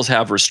some pedals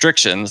have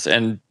restrictions,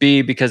 and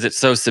B, because it's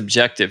so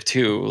subjective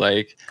too.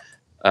 Like,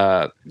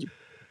 but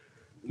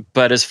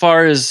as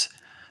far as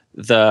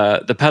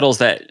the pedals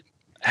that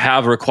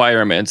have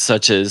requirements,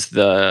 such as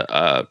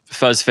the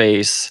fuzz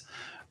face,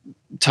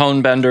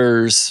 tone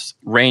benders,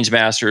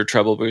 rangemaster,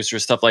 treble booster,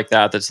 stuff like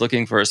that, that's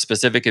looking for a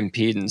specific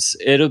impedance,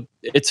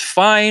 it's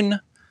fine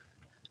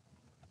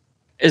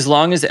as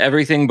long as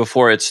everything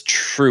before it's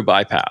true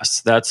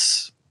bypass.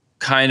 That's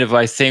kind of,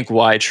 I think,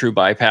 why true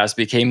bypass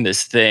became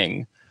this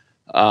thing.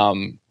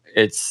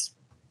 It's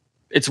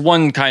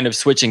one kind of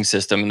switching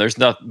system, and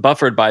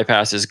buffered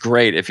bypass is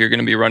great if you're going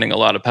to be running a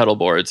lot of pedal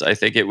boards. I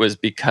think it was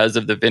because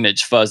of the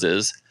vintage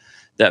fuzzes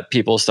that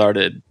people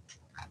started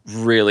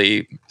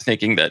really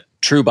thinking that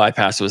true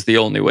bypass was the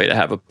only way to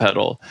have a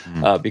pedal,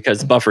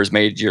 because buffers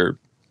made your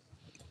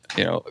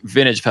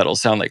vintage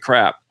pedals sound like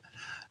crap.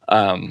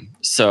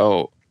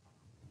 So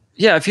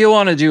yeah, if you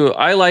want to do,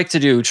 I like to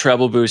do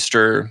treble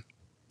booster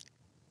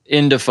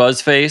into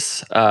fuzz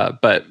face,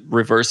 but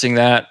reversing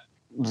that,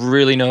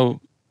 really no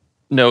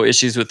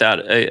issues with that.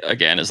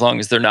 Again, as long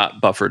as they're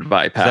not buffered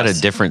bypass. Is that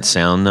a different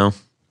sound though?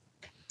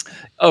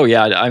 Oh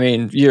yeah, I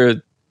mean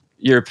your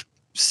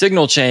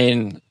signal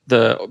chain,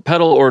 the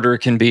pedal order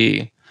can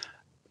be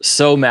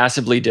so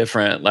massively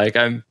different. Like,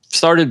 I've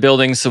started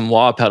building some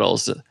wah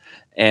pedals,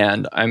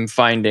 and I'm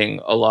finding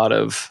a lot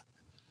of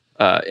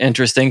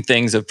interesting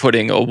things of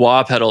putting a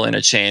wah pedal in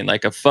a chain.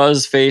 Like, a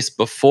fuzz face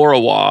before a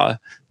wah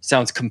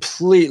sounds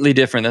completely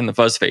different than the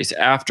fuzz face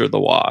after the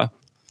wah.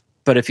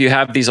 But if you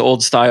have these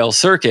old style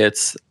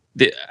circuits,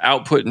 the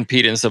output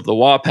impedance of the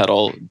wah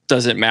pedal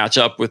doesn't match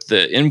up with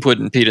the input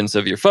impedance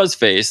of your fuzz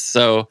face.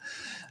 So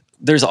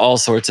there's all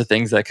sorts of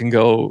things that can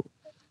go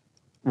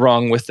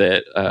wrong with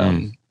it.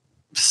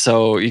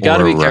 So you got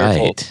to be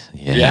careful.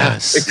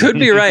 Yes. Yeah, it could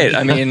be right.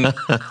 I mean,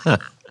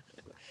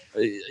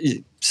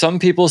 some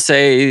people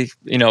say,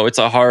 it's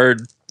a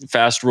hard,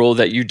 fast rule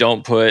that you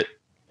don't put,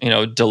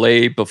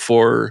 delay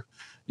before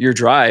your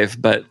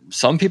drive, but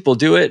some people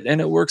do it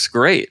and it works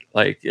great.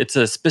 Like, it's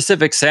a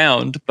specific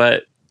sound,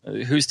 but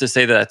who's to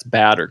say that that's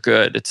bad or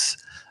good?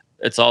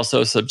 It's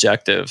also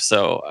subjective.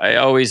 So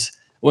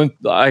when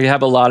I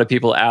have a lot of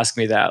people ask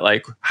me that,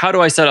 like, how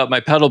do I set up my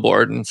pedal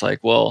board? And it's like,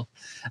 well,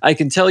 I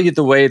can tell you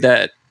the way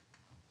that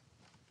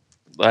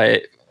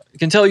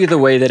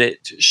it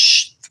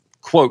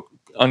quote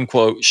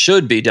unquote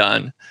should be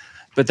done,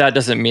 but that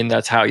doesn't mean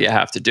that's how you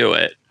have to do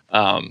it.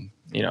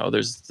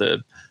 There's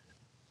the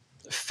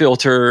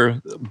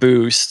filter,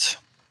 boost,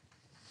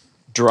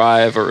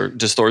 drive or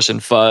distortion,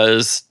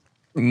 fuzz,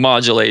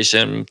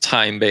 modulation,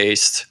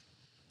 time-based,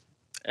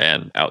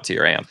 and out to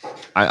your amp.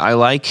 I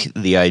like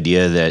the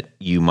idea that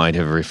you might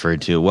have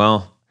referred to,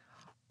 well,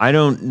 I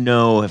don't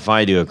know if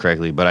I do it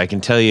correctly, but I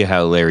can tell you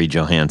how Larry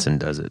Johansson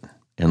does it.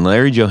 And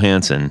Larry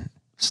Johansson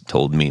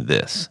told me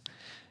this.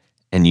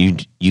 And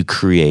you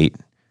create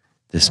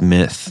this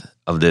myth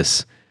of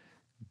this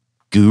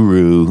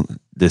guru,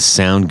 this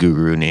sound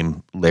guru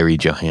named Larry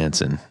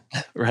Johansson.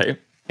 Right.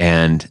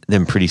 And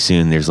then pretty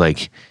soon there's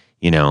like,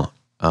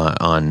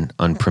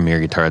 on Premier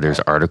Guitar, there's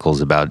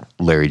articles about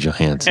Larry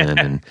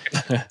Johansson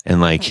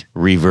and like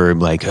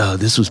reverb, like, oh,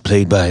 this was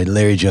played by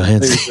Larry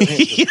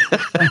Johansson.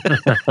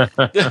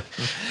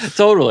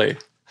 Totally.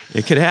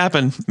 It could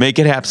happen. Make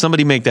it happen.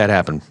 Somebody make that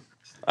happen.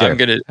 There.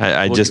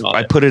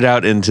 I put it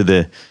out into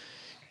the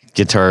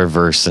guitar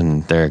verse,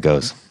 and there it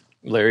goes.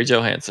 Larry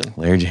Johansson.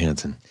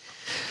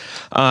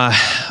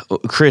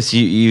 Chris,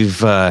 you've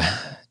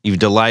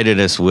delighted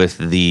us with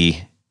the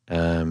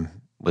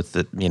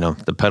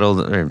the pedal.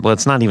 Well,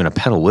 it's not even a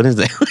pedal. What is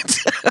it?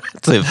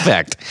 It's the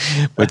effect.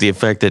 With the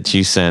effect that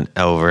you sent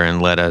over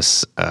and let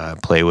us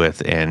play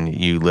with, and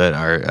you let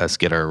us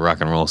get our rock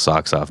and roll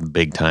socks off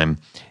big time.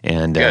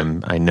 And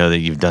I know that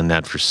you've done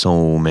that for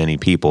so many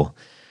people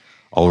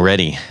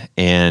already,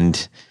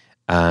 and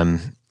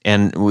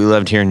we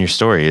loved hearing your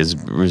story. It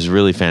was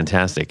really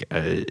fantastic.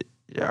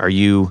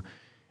 You're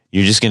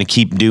just going to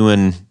keep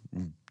doing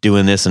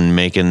this and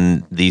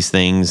making these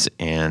things,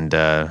 and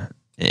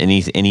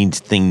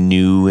anything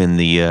new in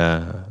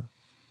the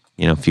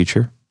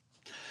future?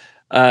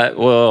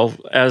 Well,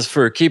 as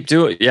for keep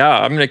doing,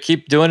 I'm going to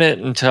keep doing it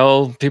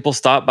until people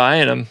stop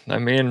buying them. I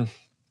mean,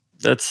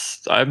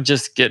 I'm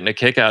just getting a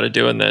kick out of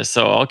doing this,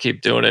 so I'll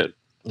keep doing it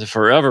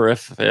forever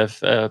if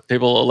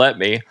people will let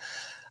me.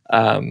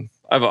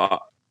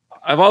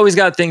 I've always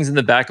got things in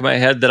the back of my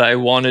head that I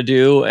want to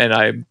do, and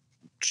I'm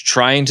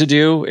trying to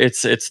do.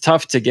 It's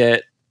tough to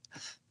get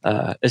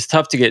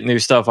new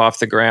stuff off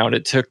the ground.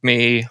 It took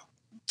me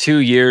 2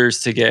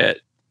 years to get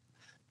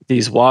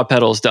these wah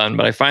pedals done,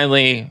 but I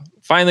finally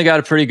got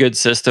a pretty good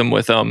system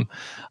with them.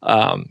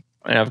 And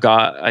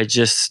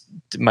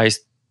my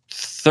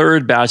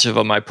third batch of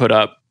them I put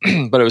up,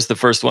 but it was the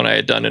first one I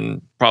had done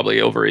in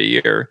probably over a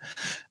year.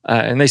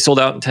 And they sold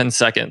out in 10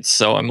 seconds.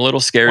 So I'm a little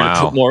scared to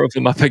put more of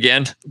them up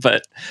again,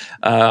 but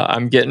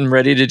I'm getting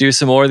ready to do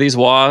some more of these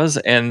wahs.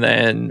 And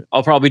then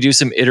I'll probably do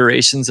some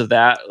iterations of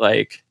that,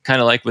 kind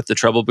of like with the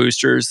treble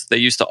boosters. They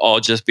used to all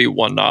just be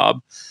one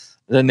knob.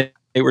 Then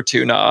they were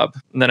two knob.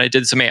 And then I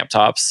did some amp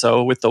tops.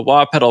 So with the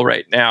wah pedal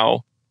right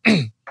now,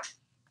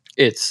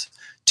 it's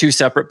two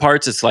separate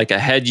parts. It's like a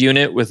head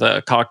unit with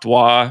a cocked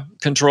wah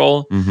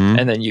control. Mm-hmm.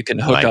 And then you can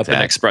hook up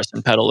an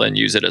expression pedal and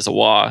use it as a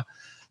wah.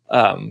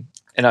 And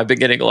I've been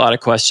getting a lot of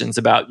questions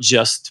about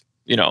just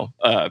a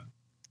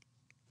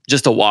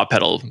wah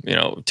pedal,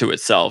 to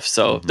itself.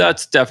 So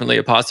that's definitely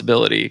a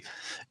possibility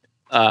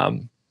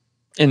in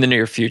the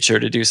near future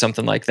to do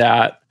something like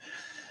that.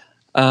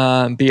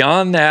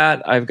 Beyond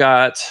that, I've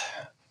got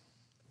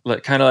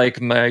kind of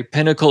like my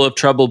pinnacle of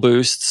treble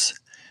boosts.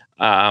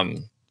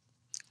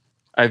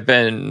 I've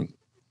been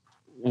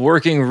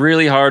working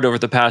really hard over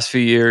the past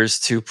few years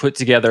to put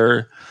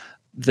together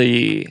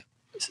the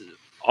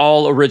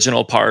all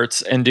original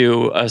parts and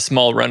do a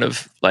small run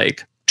of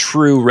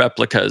true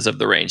replicas of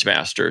the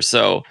Rangemaster.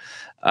 So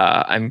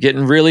I'm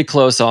getting really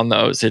close on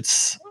those.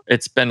 It's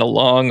been a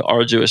long,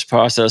 arduous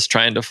process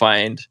trying to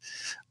find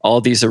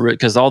all these,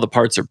 because all the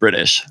parts are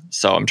British.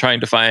 So I'm trying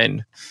to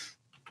find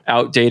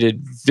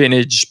outdated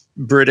vintage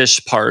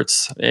British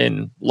parts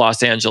in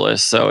Los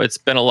Angeles. So it's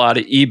been a lot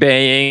of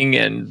eBaying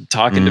and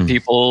talking to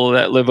people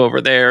that live over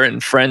there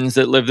and friends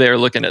that live there,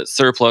 looking at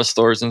surplus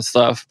stores and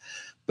stuff.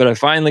 But I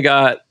finally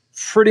got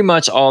pretty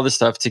much all the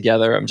stuff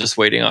together. I'm just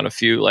waiting on a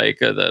few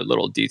the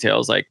little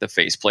details like the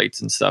face plates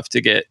and stuff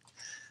to get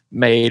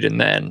made, and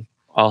then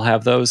I'll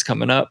have those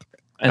coming up.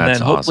 And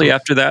then hopefully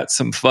after that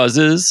some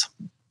fuzzes.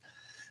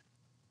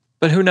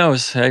 But who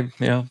knows?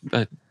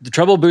 The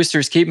treble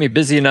boosters keep me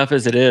busy enough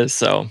as it is.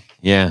 So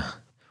yeah.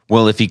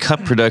 Well, if you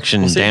cut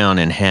production down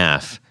in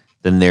half,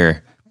 then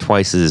they're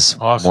twice as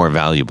more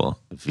valuable,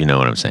 if you know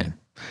what I'm saying.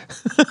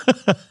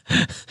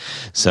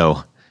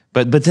 So,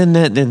 but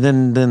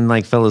then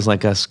like fellas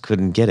like us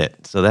couldn't get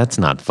it. So that's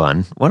not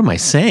fun. What am I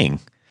saying?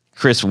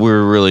 Chris,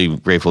 we're really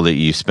grateful that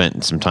you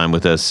spent some time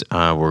with us.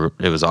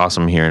 It was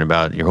awesome hearing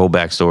about your whole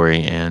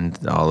backstory and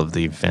all of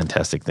the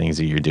fantastic things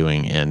that you're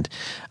doing. And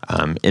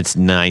it's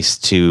nice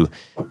to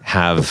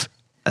have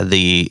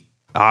the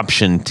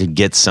option to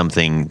get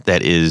something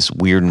that is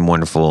weird and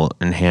wonderful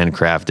and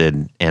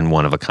handcrafted and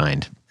one of a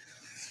kind.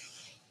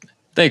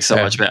 Thanks so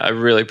much, man. I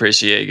really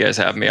appreciate you guys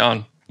having me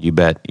on. You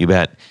bet. You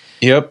bet.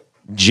 Yep.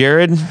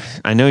 Jared,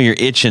 I know you're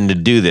itching to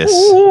do this.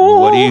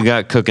 What do you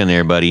got cooking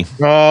there, buddy?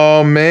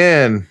 Oh,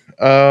 man.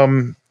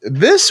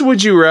 This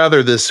Would You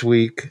Rather this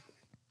week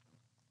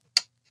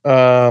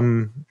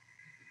is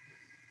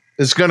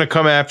going to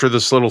come after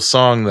this little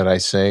song that I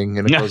sing,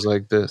 and it goes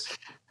like this.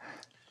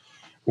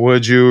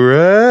 Would you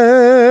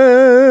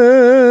rather?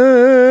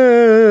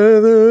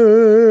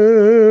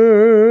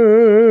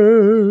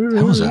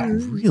 That was a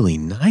really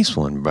nice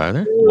one,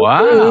 brother.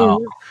 Wow.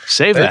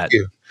 Save Thank that.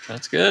 you.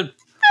 That's good.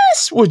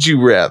 This Would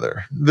You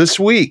Rather this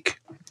week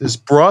is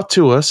brought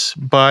to us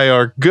by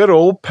our good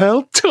old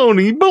pal,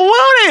 Tony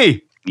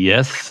Baloney.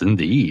 Yes,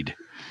 indeed.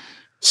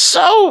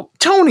 So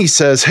Tony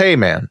says, hey,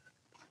 man,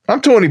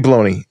 I'm Tony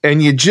Baloney,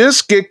 and you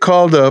just get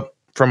called up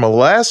from a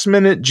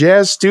last-minute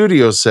jazz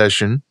studio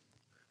session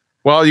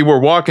while you were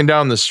walking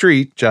down the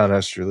street, John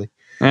Esterly.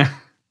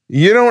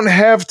 You don't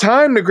have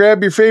time to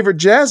grab your favorite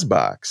jazz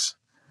box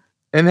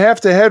and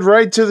have to head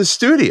right to the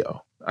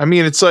studio. I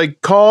mean, it's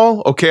like,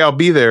 call, okay, I'll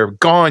be there.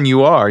 Gone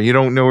you are. You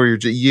don't know where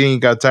you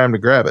ain't got time to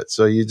grab it,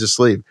 so you just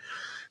leave.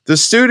 The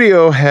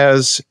studio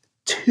has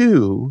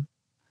 2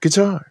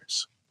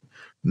 guitars.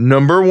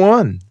 Number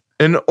 1,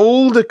 an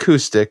old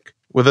acoustic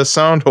with a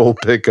sound hole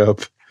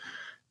pickup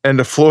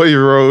and a Floyd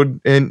Rose,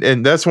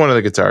 and that's one of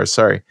the guitars,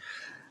 sorry.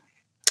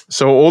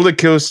 So old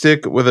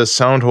acoustic with a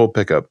sound hole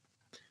pickup.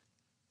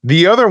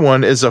 The other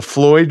one is a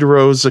Floyd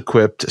Rose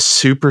equipped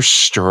Super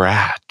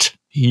Strat.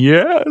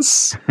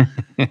 Yes.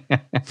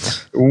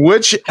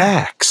 Which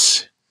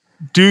axe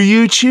do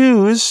you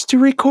choose to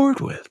record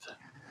with?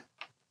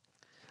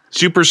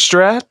 Super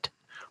Strat,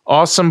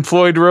 awesome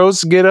Floyd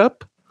Rose get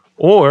up,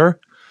 or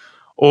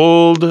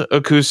old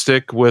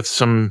acoustic with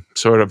some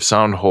sort of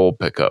sound hole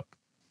pickup?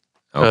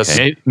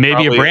 Okay.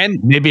 Maybe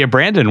a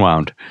Brandon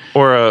wound.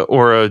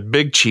 Or a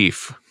Big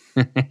Chief.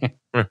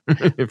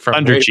 From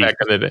Under way Chief. back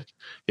in the day.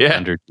 Yeah.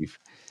 Under Chief.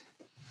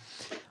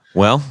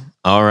 Well,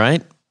 all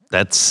right.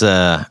 That's.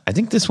 I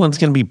think this one's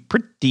going to be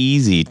pretty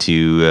easy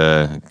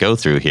to go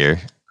through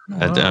here.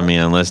 I mean,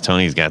 unless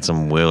Tony's got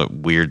some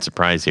weird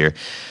surprise here.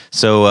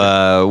 So,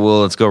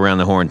 let's go around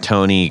the horn.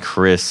 Tony,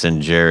 Chris,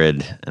 and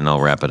Jared, and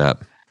I'll wrap it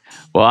up.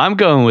 Well, I'm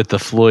going with the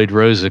Floyd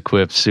Rose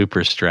equipped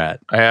Super Strat.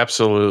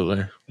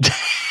 Absolutely.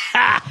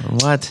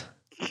 What?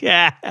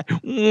 Yeah.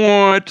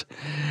 What?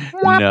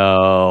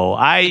 No.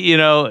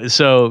 I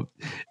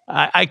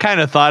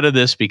kind of thought of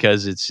this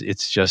because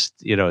it's just,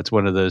 it's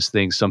one of those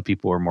things some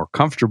people are more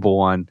comfortable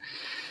on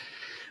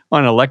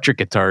electric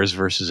guitars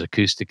versus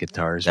acoustic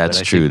guitars.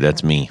 That's true.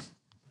 That's me.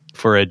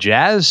 For a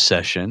jazz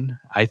session,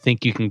 I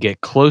think you can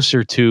get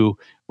closer to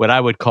what I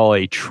would call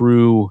a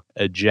true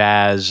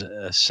jazz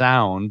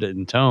sound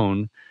and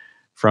tone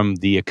from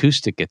the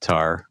acoustic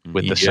guitar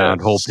with the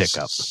sound hole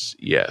pickup.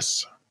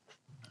 Yes.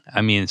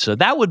 I mean, so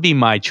that would be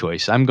my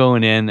choice. I'm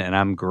going in and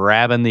I'm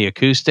grabbing the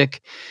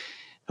acoustic.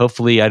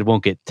 Hopefully I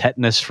won't get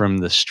tetanus from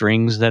the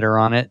strings that are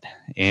on it,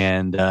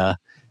 and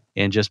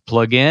just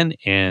plug in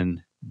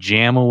and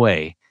jam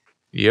away.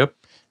 Yep.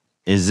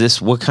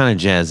 What kind of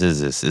jazz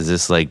is this? Is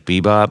this like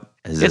bebop?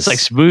 It's like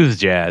smooth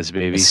jazz,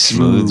 baby.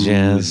 Smooth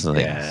jazz?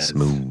 Like jazz.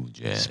 smooth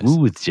jazz.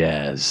 Smooth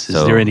jazz.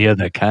 Is there any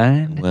other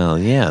kind? Well,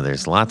 yeah,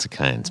 there's lots of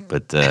kinds,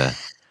 but, are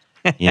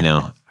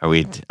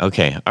we,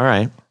 okay, all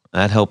right.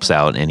 That helps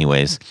out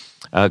anyways.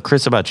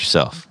 Chris, about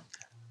yourself?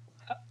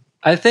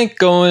 I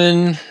think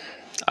I'm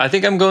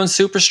going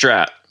Super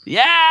Strat.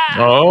 Yeah.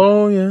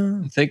 Oh,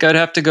 yeah. I think I'd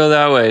have to go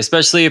that way,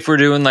 especially if we're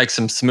doing like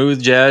some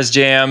smooth jazz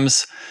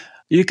jams.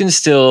 You can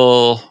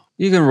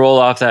roll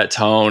off that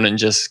tone and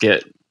just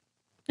get,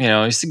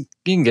 you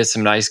can get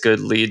some nice, good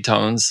lead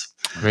tones.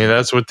 I mean,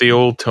 that's what the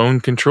old tone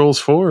control's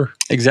for.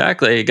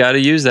 Exactly. You got to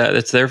use that.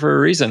 It's there for a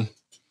reason.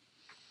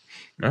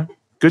 Yeah.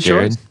 Good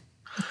Jared? choice.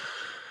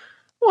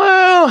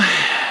 Well,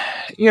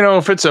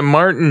 if it's a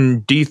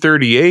Martin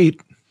D38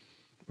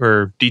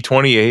 or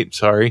D28,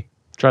 sorry.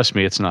 Trust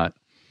me, it's not.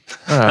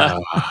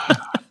 All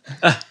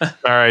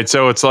right.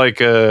 So it's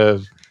like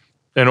an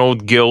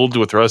old Guild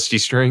with rusty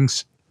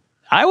strings.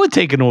 I would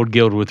take an old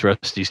Guild with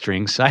rusty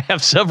strings. I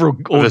have several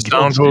old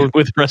Guilds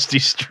with rusty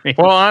strings.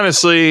 Well,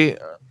 honestly,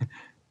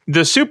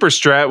 the Super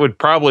Strat would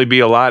probably be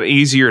a lot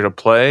easier to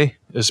play,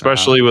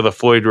 especially with a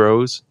Floyd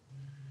Rose.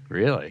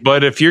 Really?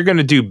 But if you're going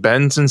to do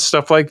bends and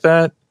stuff like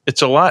that,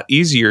 it's a lot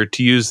easier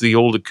to use the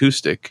old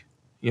acoustic,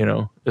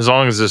 as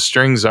long as the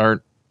strings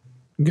aren't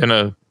going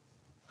to,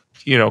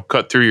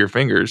 cut through your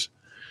fingers.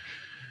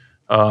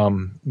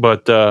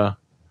 But I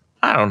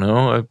don't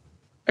know.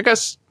 I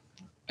guess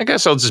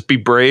I'll just be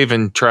brave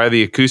and try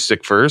the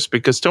acoustic first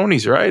because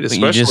Tony's right.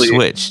 Especially, you just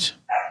switched.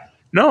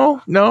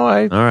 No.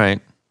 All right.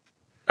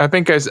 I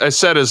think I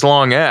said as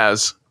long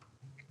as.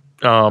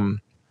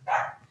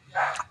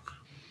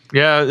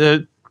 Yeah.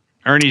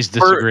 Ernie's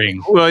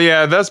disagreeing.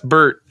 That's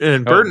Bert.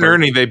 And Bert and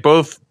Ernie, they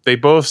both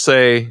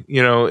say,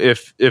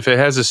 if it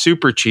has a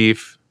Super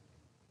Chief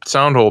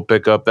sound hole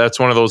pickup, that's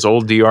one of those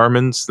old D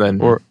Armands, then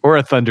or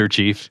a Thunder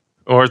Chief.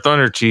 Or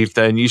Thunder Chief,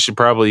 then you should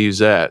probably use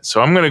that.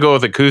 So I'm going to go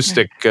with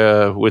acoustic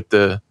with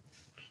the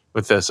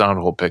with that sound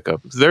hole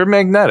pickup. They're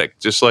magnetic,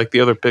 just like the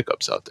other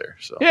pickups out there.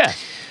 So Yeah.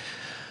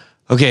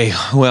 Okay,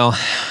 well,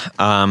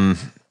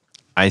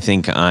 I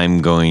think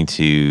I'm going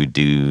to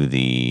do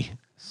the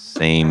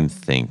same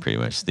thing pretty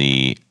much.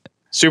 The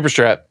Super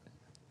Strat.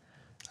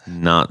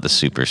 Not the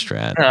Super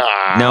Strat.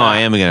 No, I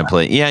am going to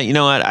play. Yeah, you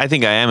know what? I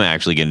think I am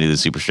actually going to do the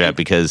Super Strat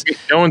because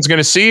no one's going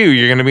to see you.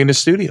 You're going to be in the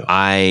studio.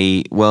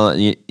 I'm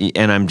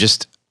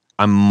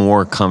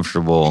more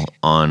comfortable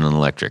on an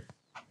electric.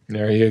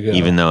 There you go.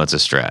 Even though it's a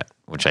Strat,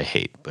 which I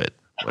hate, but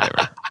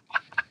whatever.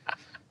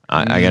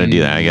 I got to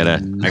do that. I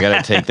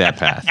gotta take that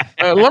path.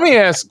 Let me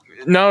ask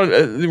now.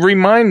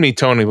 Remind me,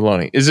 Tony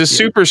Baloney. Is this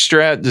Super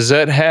Strat? Does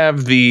that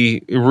have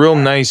the real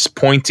nice,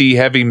 pointy,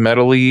 heavy,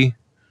 metally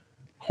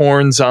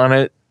horns on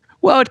it?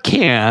 Well, it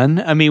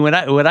can. I mean, what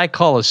I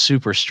call a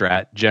Super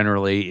Strat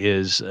generally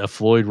is a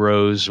Floyd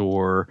Rose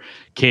or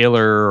Kahler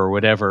or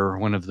whatever,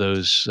 one of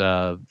those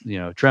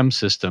trem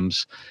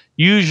systems.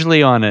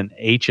 Usually on an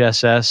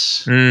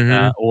HSS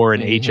or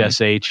an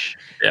HSH.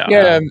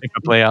 Yeah.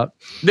 Pickup layout.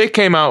 They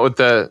came out with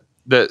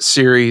that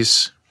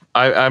series.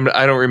 I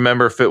don't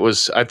remember if it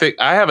was. I think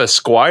I have a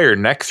Squier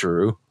neck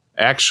through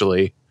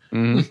actually.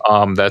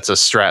 That's a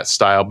Strat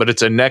style, but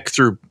it's a neck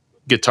through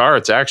guitar.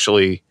 It's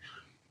actually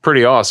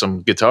pretty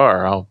awesome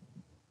guitar.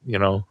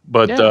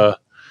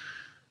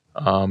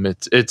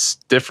 It's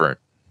different.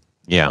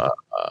 Yeah.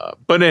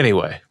 But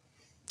anyway,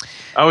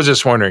 I was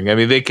just wondering. I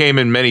mean, they came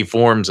in many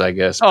forms, I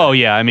guess. Oh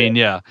yeah, I mean,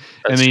 yeah.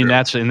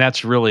 That's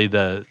that's really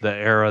the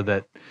era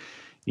that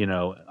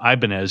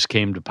Ibanez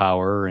came to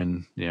power,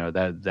 and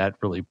that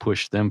really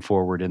pushed them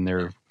forward in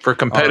their for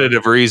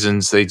competitive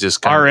reasons. They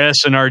just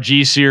RS and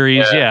RG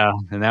series,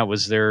 and that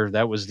was their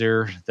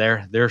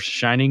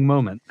shining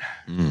moment.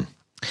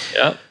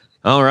 Yeah.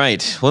 All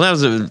right. Well,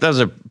 that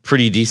was a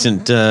pretty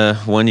decent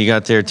one you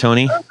got there,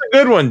 Tony. That's a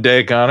good one,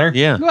 Day Connor.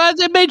 Yeah. Well,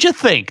 it made you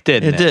think,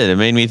 didn't it? It did. It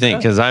made me think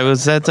because I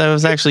was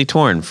actually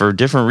torn for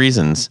different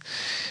reasons.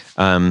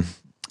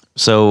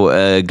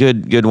 So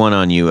good one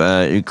on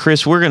you,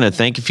 Chris. We're gonna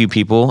thank a few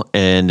people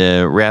and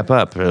wrap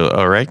up.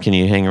 All right. Can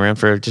you hang around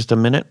for just a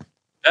minute?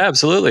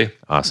 Absolutely.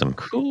 Awesome.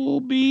 Cool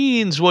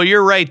beans. Well,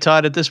 you're right,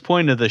 Todd. At this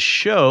point of the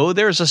show,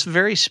 there's a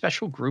very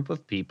special group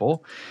of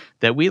people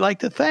that we like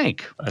to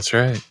thank. That's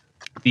right.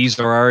 These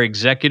are our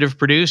executive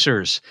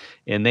producers,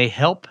 and they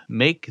help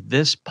make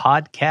this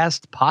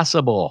podcast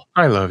possible.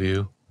 I love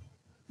you.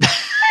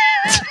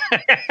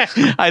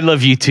 I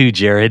love you too,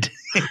 Jared.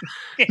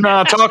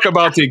 No, talk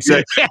about the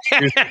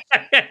executive.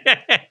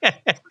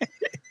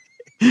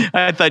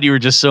 I thought you were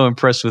just so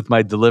impressed with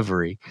my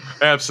delivery.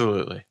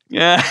 Absolutely.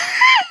 Yeah.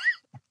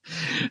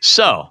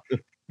 So,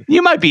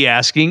 you might be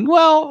asking,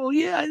 well,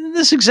 yeah,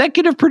 this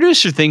executive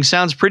producer thing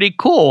sounds pretty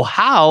cool.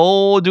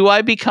 How do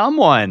I become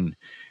one?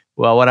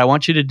 Well, what I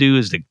want you to do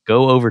is to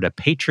go over to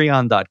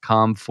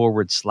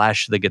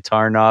patreon.com/the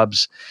guitar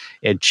knobs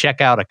and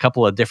check out a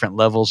couple of different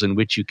levels in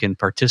which you can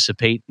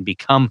participate and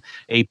become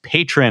a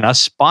patron, a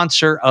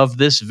sponsor of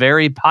this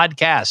very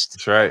podcast.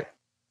 That's right.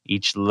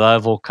 Each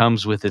level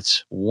comes with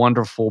its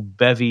wonderful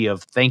bevy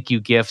of thank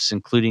you gifts,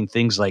 including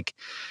things like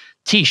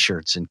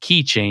t-shirts and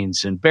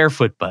keychains and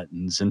barefoot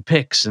buttons and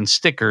picks and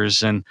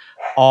stickers and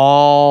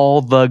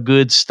all the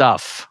good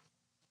stuff.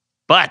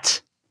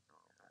 But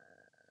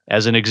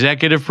as an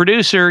executive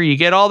producer, you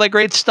get all that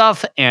great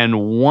stuff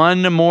and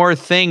one more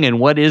thing. And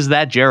what is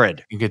that,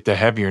 Jared? You get to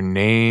have your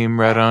name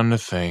right on the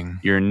thing.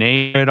 Your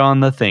name right on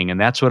the thing. And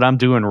that's what I'm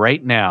doing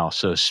right now.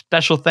 So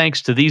special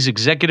thanks to these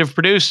executive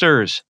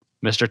producers,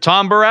 Mr.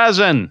 Tom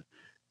Barazin,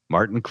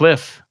 Martin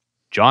Cliff,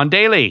 John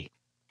Daly,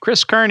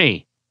 Chris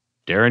Kearney,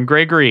 Darren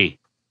Gregory,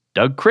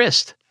 Doug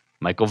Christ,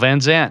 Michael Van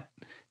Zant,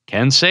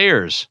 Ken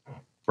Sayers,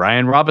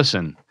 Brian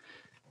Robison,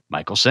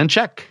 Michael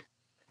Senchek,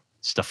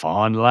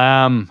 Stefan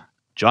Lamb,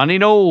 Johnny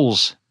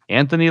Knowles,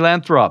 Anthony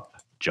Lathrop,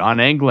 John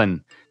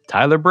Anglin,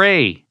 Tyler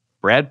Bray,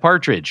 Brad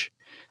Partridge,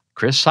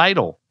 Chris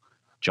Seidel,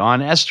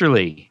 John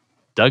Esterly,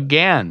 Doug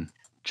Gann,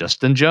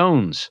 Justin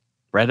Jones,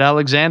 Brett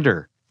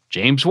Alexander,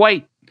 James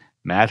White,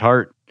 Matt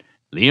Hart,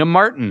 Liam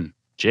Martin,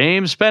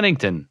 James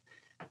Pennington,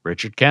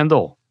 Richard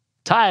Kendall,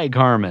 Tig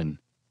Harmon,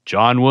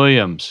 John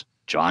Williams,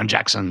 John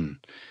Jackson,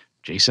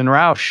 Jason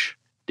Roush,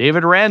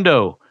 David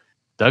Rando,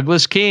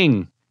 Douglas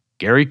King,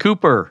 Gary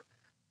Cooper,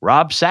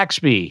 Rob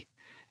Saxby,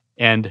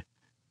 and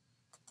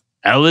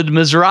Elad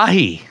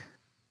Mizrahi.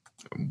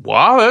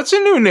 Wow, that's a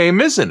new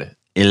name, isn't it?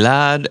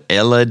 Elad.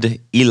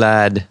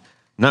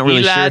 Not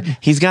really Elad. sure.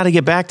 He's got to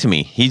get back to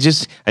me.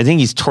 I think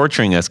he's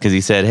torturing us because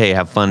he said, "Hey,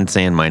 have fun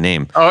saying my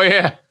name." Oh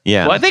yeah.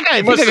 Yeah. Well,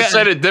 I Must have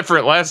said it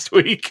different last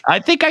week. I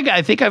think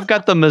I've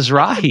got the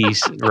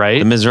Mizrahis right.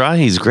 The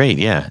Mizrahi's great.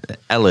 Yeah.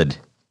 Elad,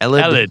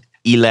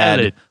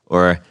 Elad,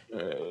 or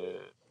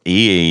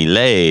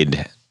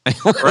Elad.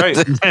 Right.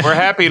 We're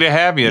happy to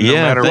have you. No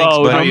Yeah, matter thanks,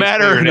 what. buddy.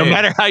 No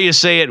matter how you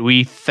say it,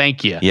 we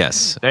thank you.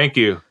 Yes. Thank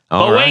you.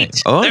 All But right.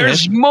 wait, Oh,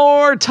 there's okay.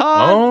 more,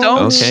 Todd. Oh,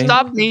 Don't okay.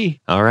 stop me.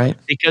 All right.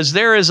 Because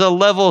there is a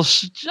level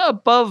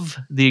above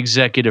the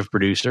executive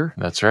producer.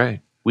 That's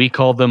right. We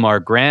call them our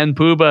grand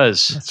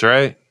poobahs. That's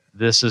right.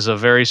 This is a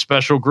very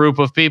special group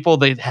of people.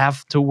 They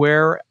have to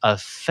wear a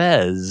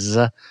fez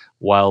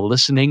while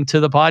listening to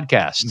the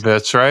podcast.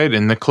 That's right.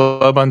 In the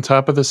club on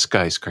top of the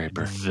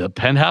skyscraper. The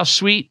penthouse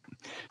suite.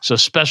 So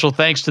special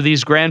thanks to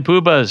these grand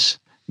poobahs,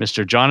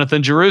 Mr.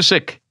 Jonathan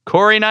Jerusik,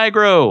 Corey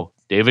Nigro,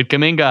 David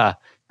Kaminga,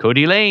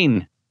 Cody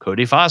Lane,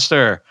 Cody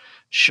Foster,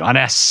 Sean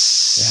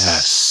S.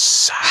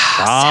 Yes.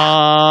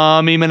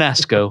 Tommy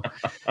Manasco,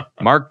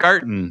 Mark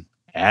Garton,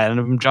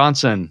 Adam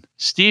Johnson,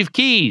 Steve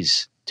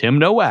Keys, Tim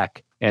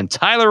Nowak, and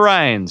Tyler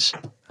Ryans.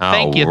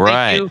 Thank you.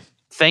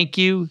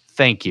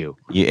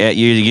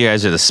 You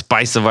guys are the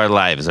spice of our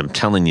lives. I'm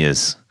telling you.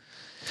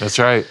 That's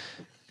right.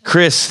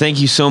 Chris, thank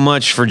you so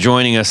much for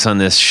joining us on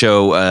this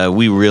show.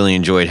 We really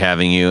enjoyed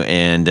having you,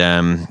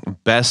 and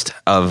best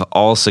of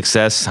all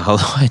success.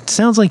 Although it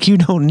sounds like you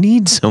don't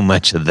need so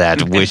much of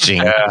that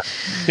wishing.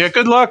 Yeah,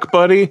 good luck,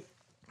 buddy.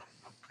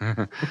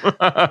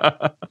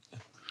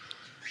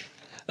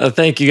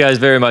 Thank you guys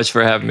very much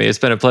for having me. It's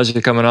been a pleasure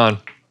coming on.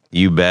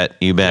 You bet.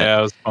 Yeah,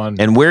 it was fun.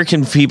 And where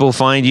can people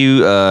find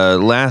you?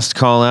 Last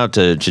call out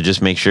to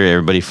just make sure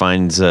everybody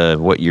finds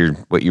what you're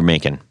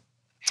making.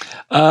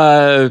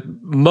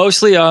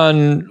 Mostly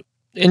on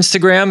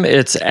Instagram,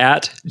 it's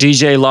at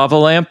DJ Lava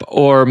Lamp,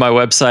 or my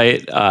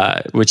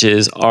website, which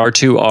is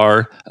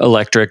R2R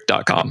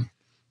Electric.com.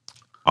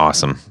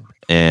 Awesome.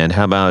 And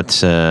how about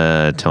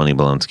Tony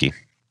Bolonsky?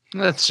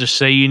 Let's just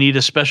say you need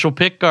a special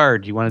pick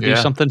guard. You want to do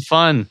something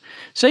fun.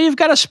 Say you've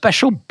got a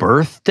special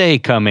birthday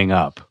coming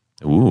up.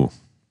 Ooh.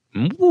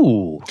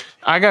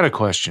 I got a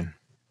question.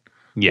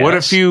 Yes. What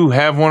if you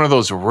have one of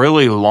those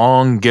really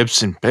long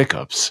Gibson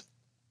pickups?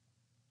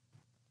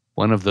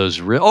 One of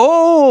those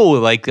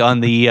like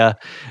on the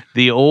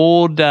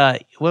old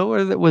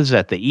what was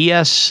that? The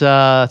ES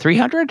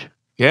 300?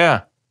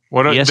 Yeah.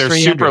 They're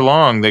 300. super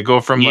long. They go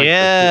from like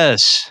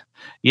Yes.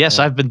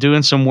 I've been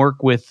doing some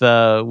work with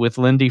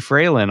Lindy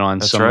Fralin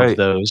on of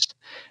those,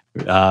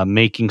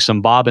 making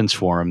some bobbins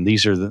for him.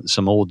 These are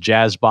some old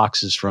jazz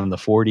boxes from the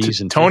 40s.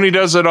 And Tony 50s.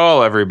 Does it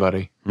all,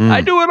 everybody. I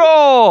do it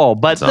all,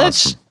 but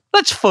That's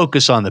let's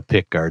focus on the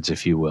pick guards,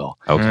 if you will.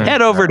 Okay.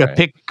 Head over to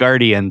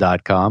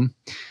pickguardian.com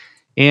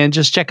and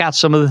just check out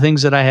some of the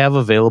things that I have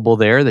available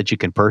there that you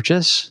can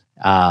purchase.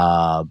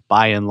 By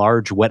and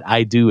large, what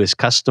I do is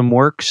custom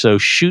work. So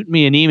shoot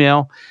me an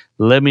email.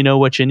 Let me know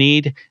what you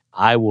need.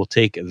 I will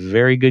take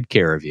very good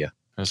care of you.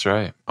 That's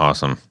right.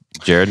 Awesome.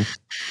 Jared?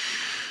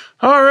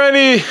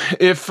 Alrighty.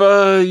 If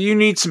you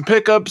need some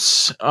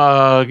pickups,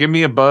 give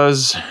me a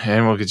buzz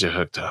and we'll get you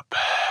hooked up.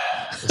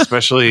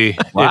 Especially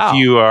if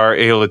you are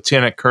a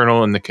lieutenant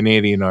colonel in the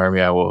Canadian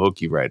Army, I will hook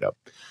you right up.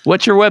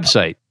 What's your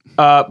website?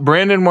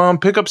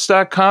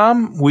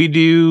 BrandonWoundPickups.com. We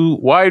do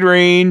wide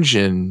range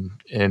and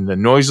the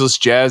noiseless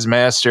jazz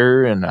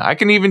master, and I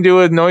can even do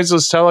a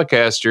noiseless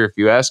Telecaster if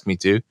you ask me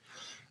to.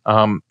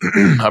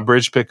 A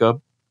bridge pickup.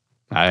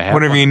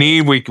 Whatever you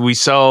need. We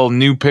sell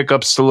new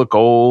pickups to look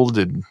old,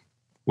 and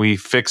we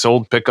fix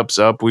old pickups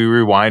up. We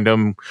rewind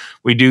them.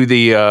 We do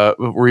the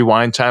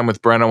rewind time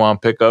with Brandon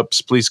Wound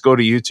Pickups. Please go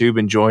to YouTube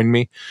and join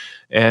me,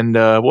 and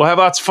we'll have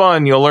lots of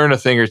fun. You'll learn a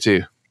thing or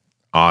two.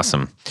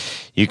 Awesome.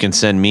 You can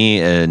send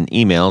me an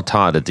email,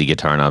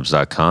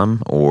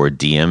 todd@theguitarknobs.com, or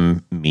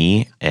DM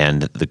me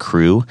and the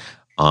crew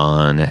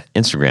on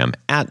Instagram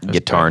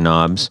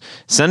 @guitarknobs.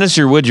 Send us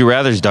your would you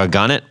rathers,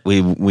 doggone it.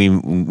 We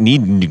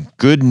need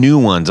good new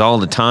ones all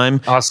the time.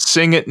 I'll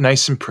sing it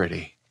nice and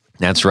pretty.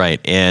 That's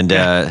right.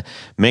 And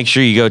make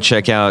sure you go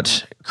check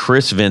out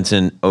Chris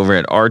Vincent over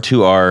at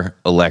R2R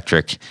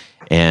Electric.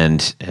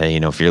 And,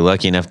 if you're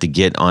lucky enough to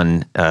get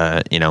on,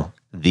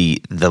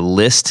 the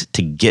list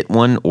to get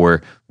one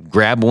or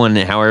grab one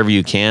however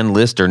you can,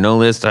 list or no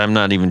list, I'm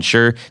not even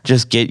sure.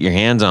 Just get your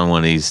hands on one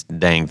of these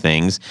dang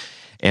things.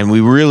 And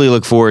we really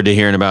look forward to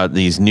hearing about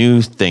these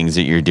new things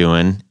that you're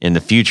doing in the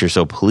future.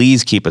 So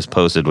please keep us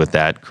posted with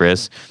that,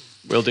 Chris.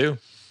 Will do.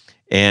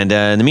 And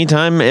in the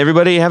meantime,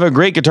 everybody have a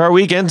great guitar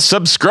week and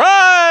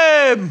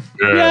subscribe.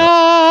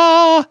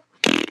 Yeah.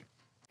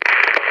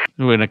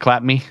 You want to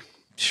clap me?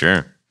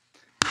 Sure.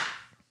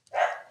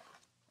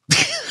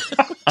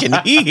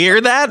 Can he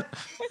hear that?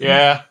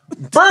 Yeah.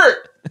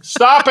 Bert,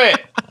 stop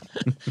it.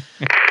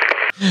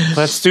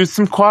 Let's do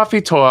some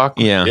coffee talk.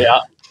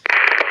 Yeah.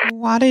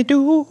 What-a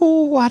do,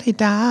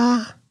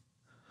 what-a-da,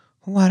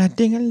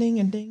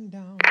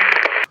 what-a-ding-a-ling-a-ding-dong.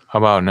 How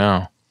about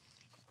now?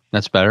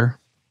 That's better.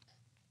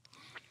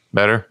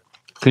 Better?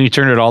 Can you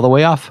turn it all the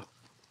way off?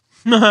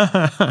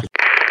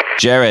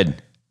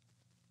 Jared.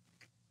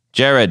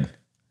 It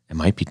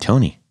might be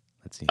Tony.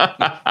 Let's see.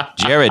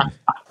 Jared.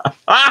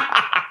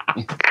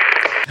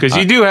 Because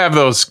you do have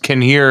those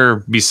can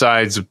hear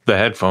besides the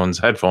headphones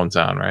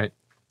on, right?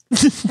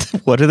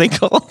 What are they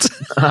called?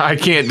 I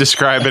can't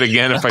describe it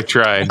again if I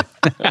tried.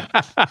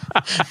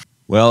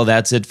 Well,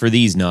 that's it for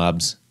these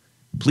knobs.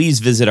 Please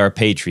visit our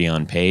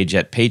Patreon page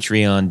at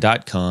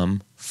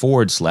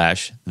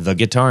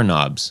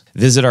patreon.com/theguitarknobs.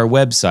 Visit our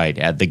website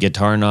at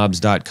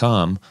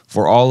theguitarknobs.com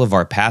for all of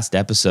our past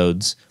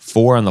episodes,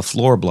 4 on the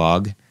Floor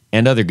blog,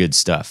 and other good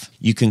stuff.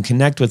 You can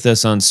connect with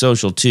us on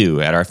social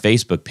too at our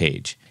Facebook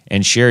page.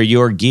 and share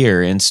your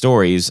gear and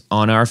stories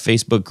on our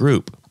Facebook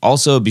group.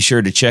 Also, be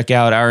sure to check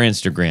out our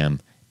Instagram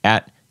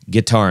at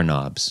Guitar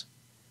Knobs.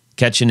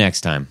 Catch you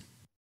next time.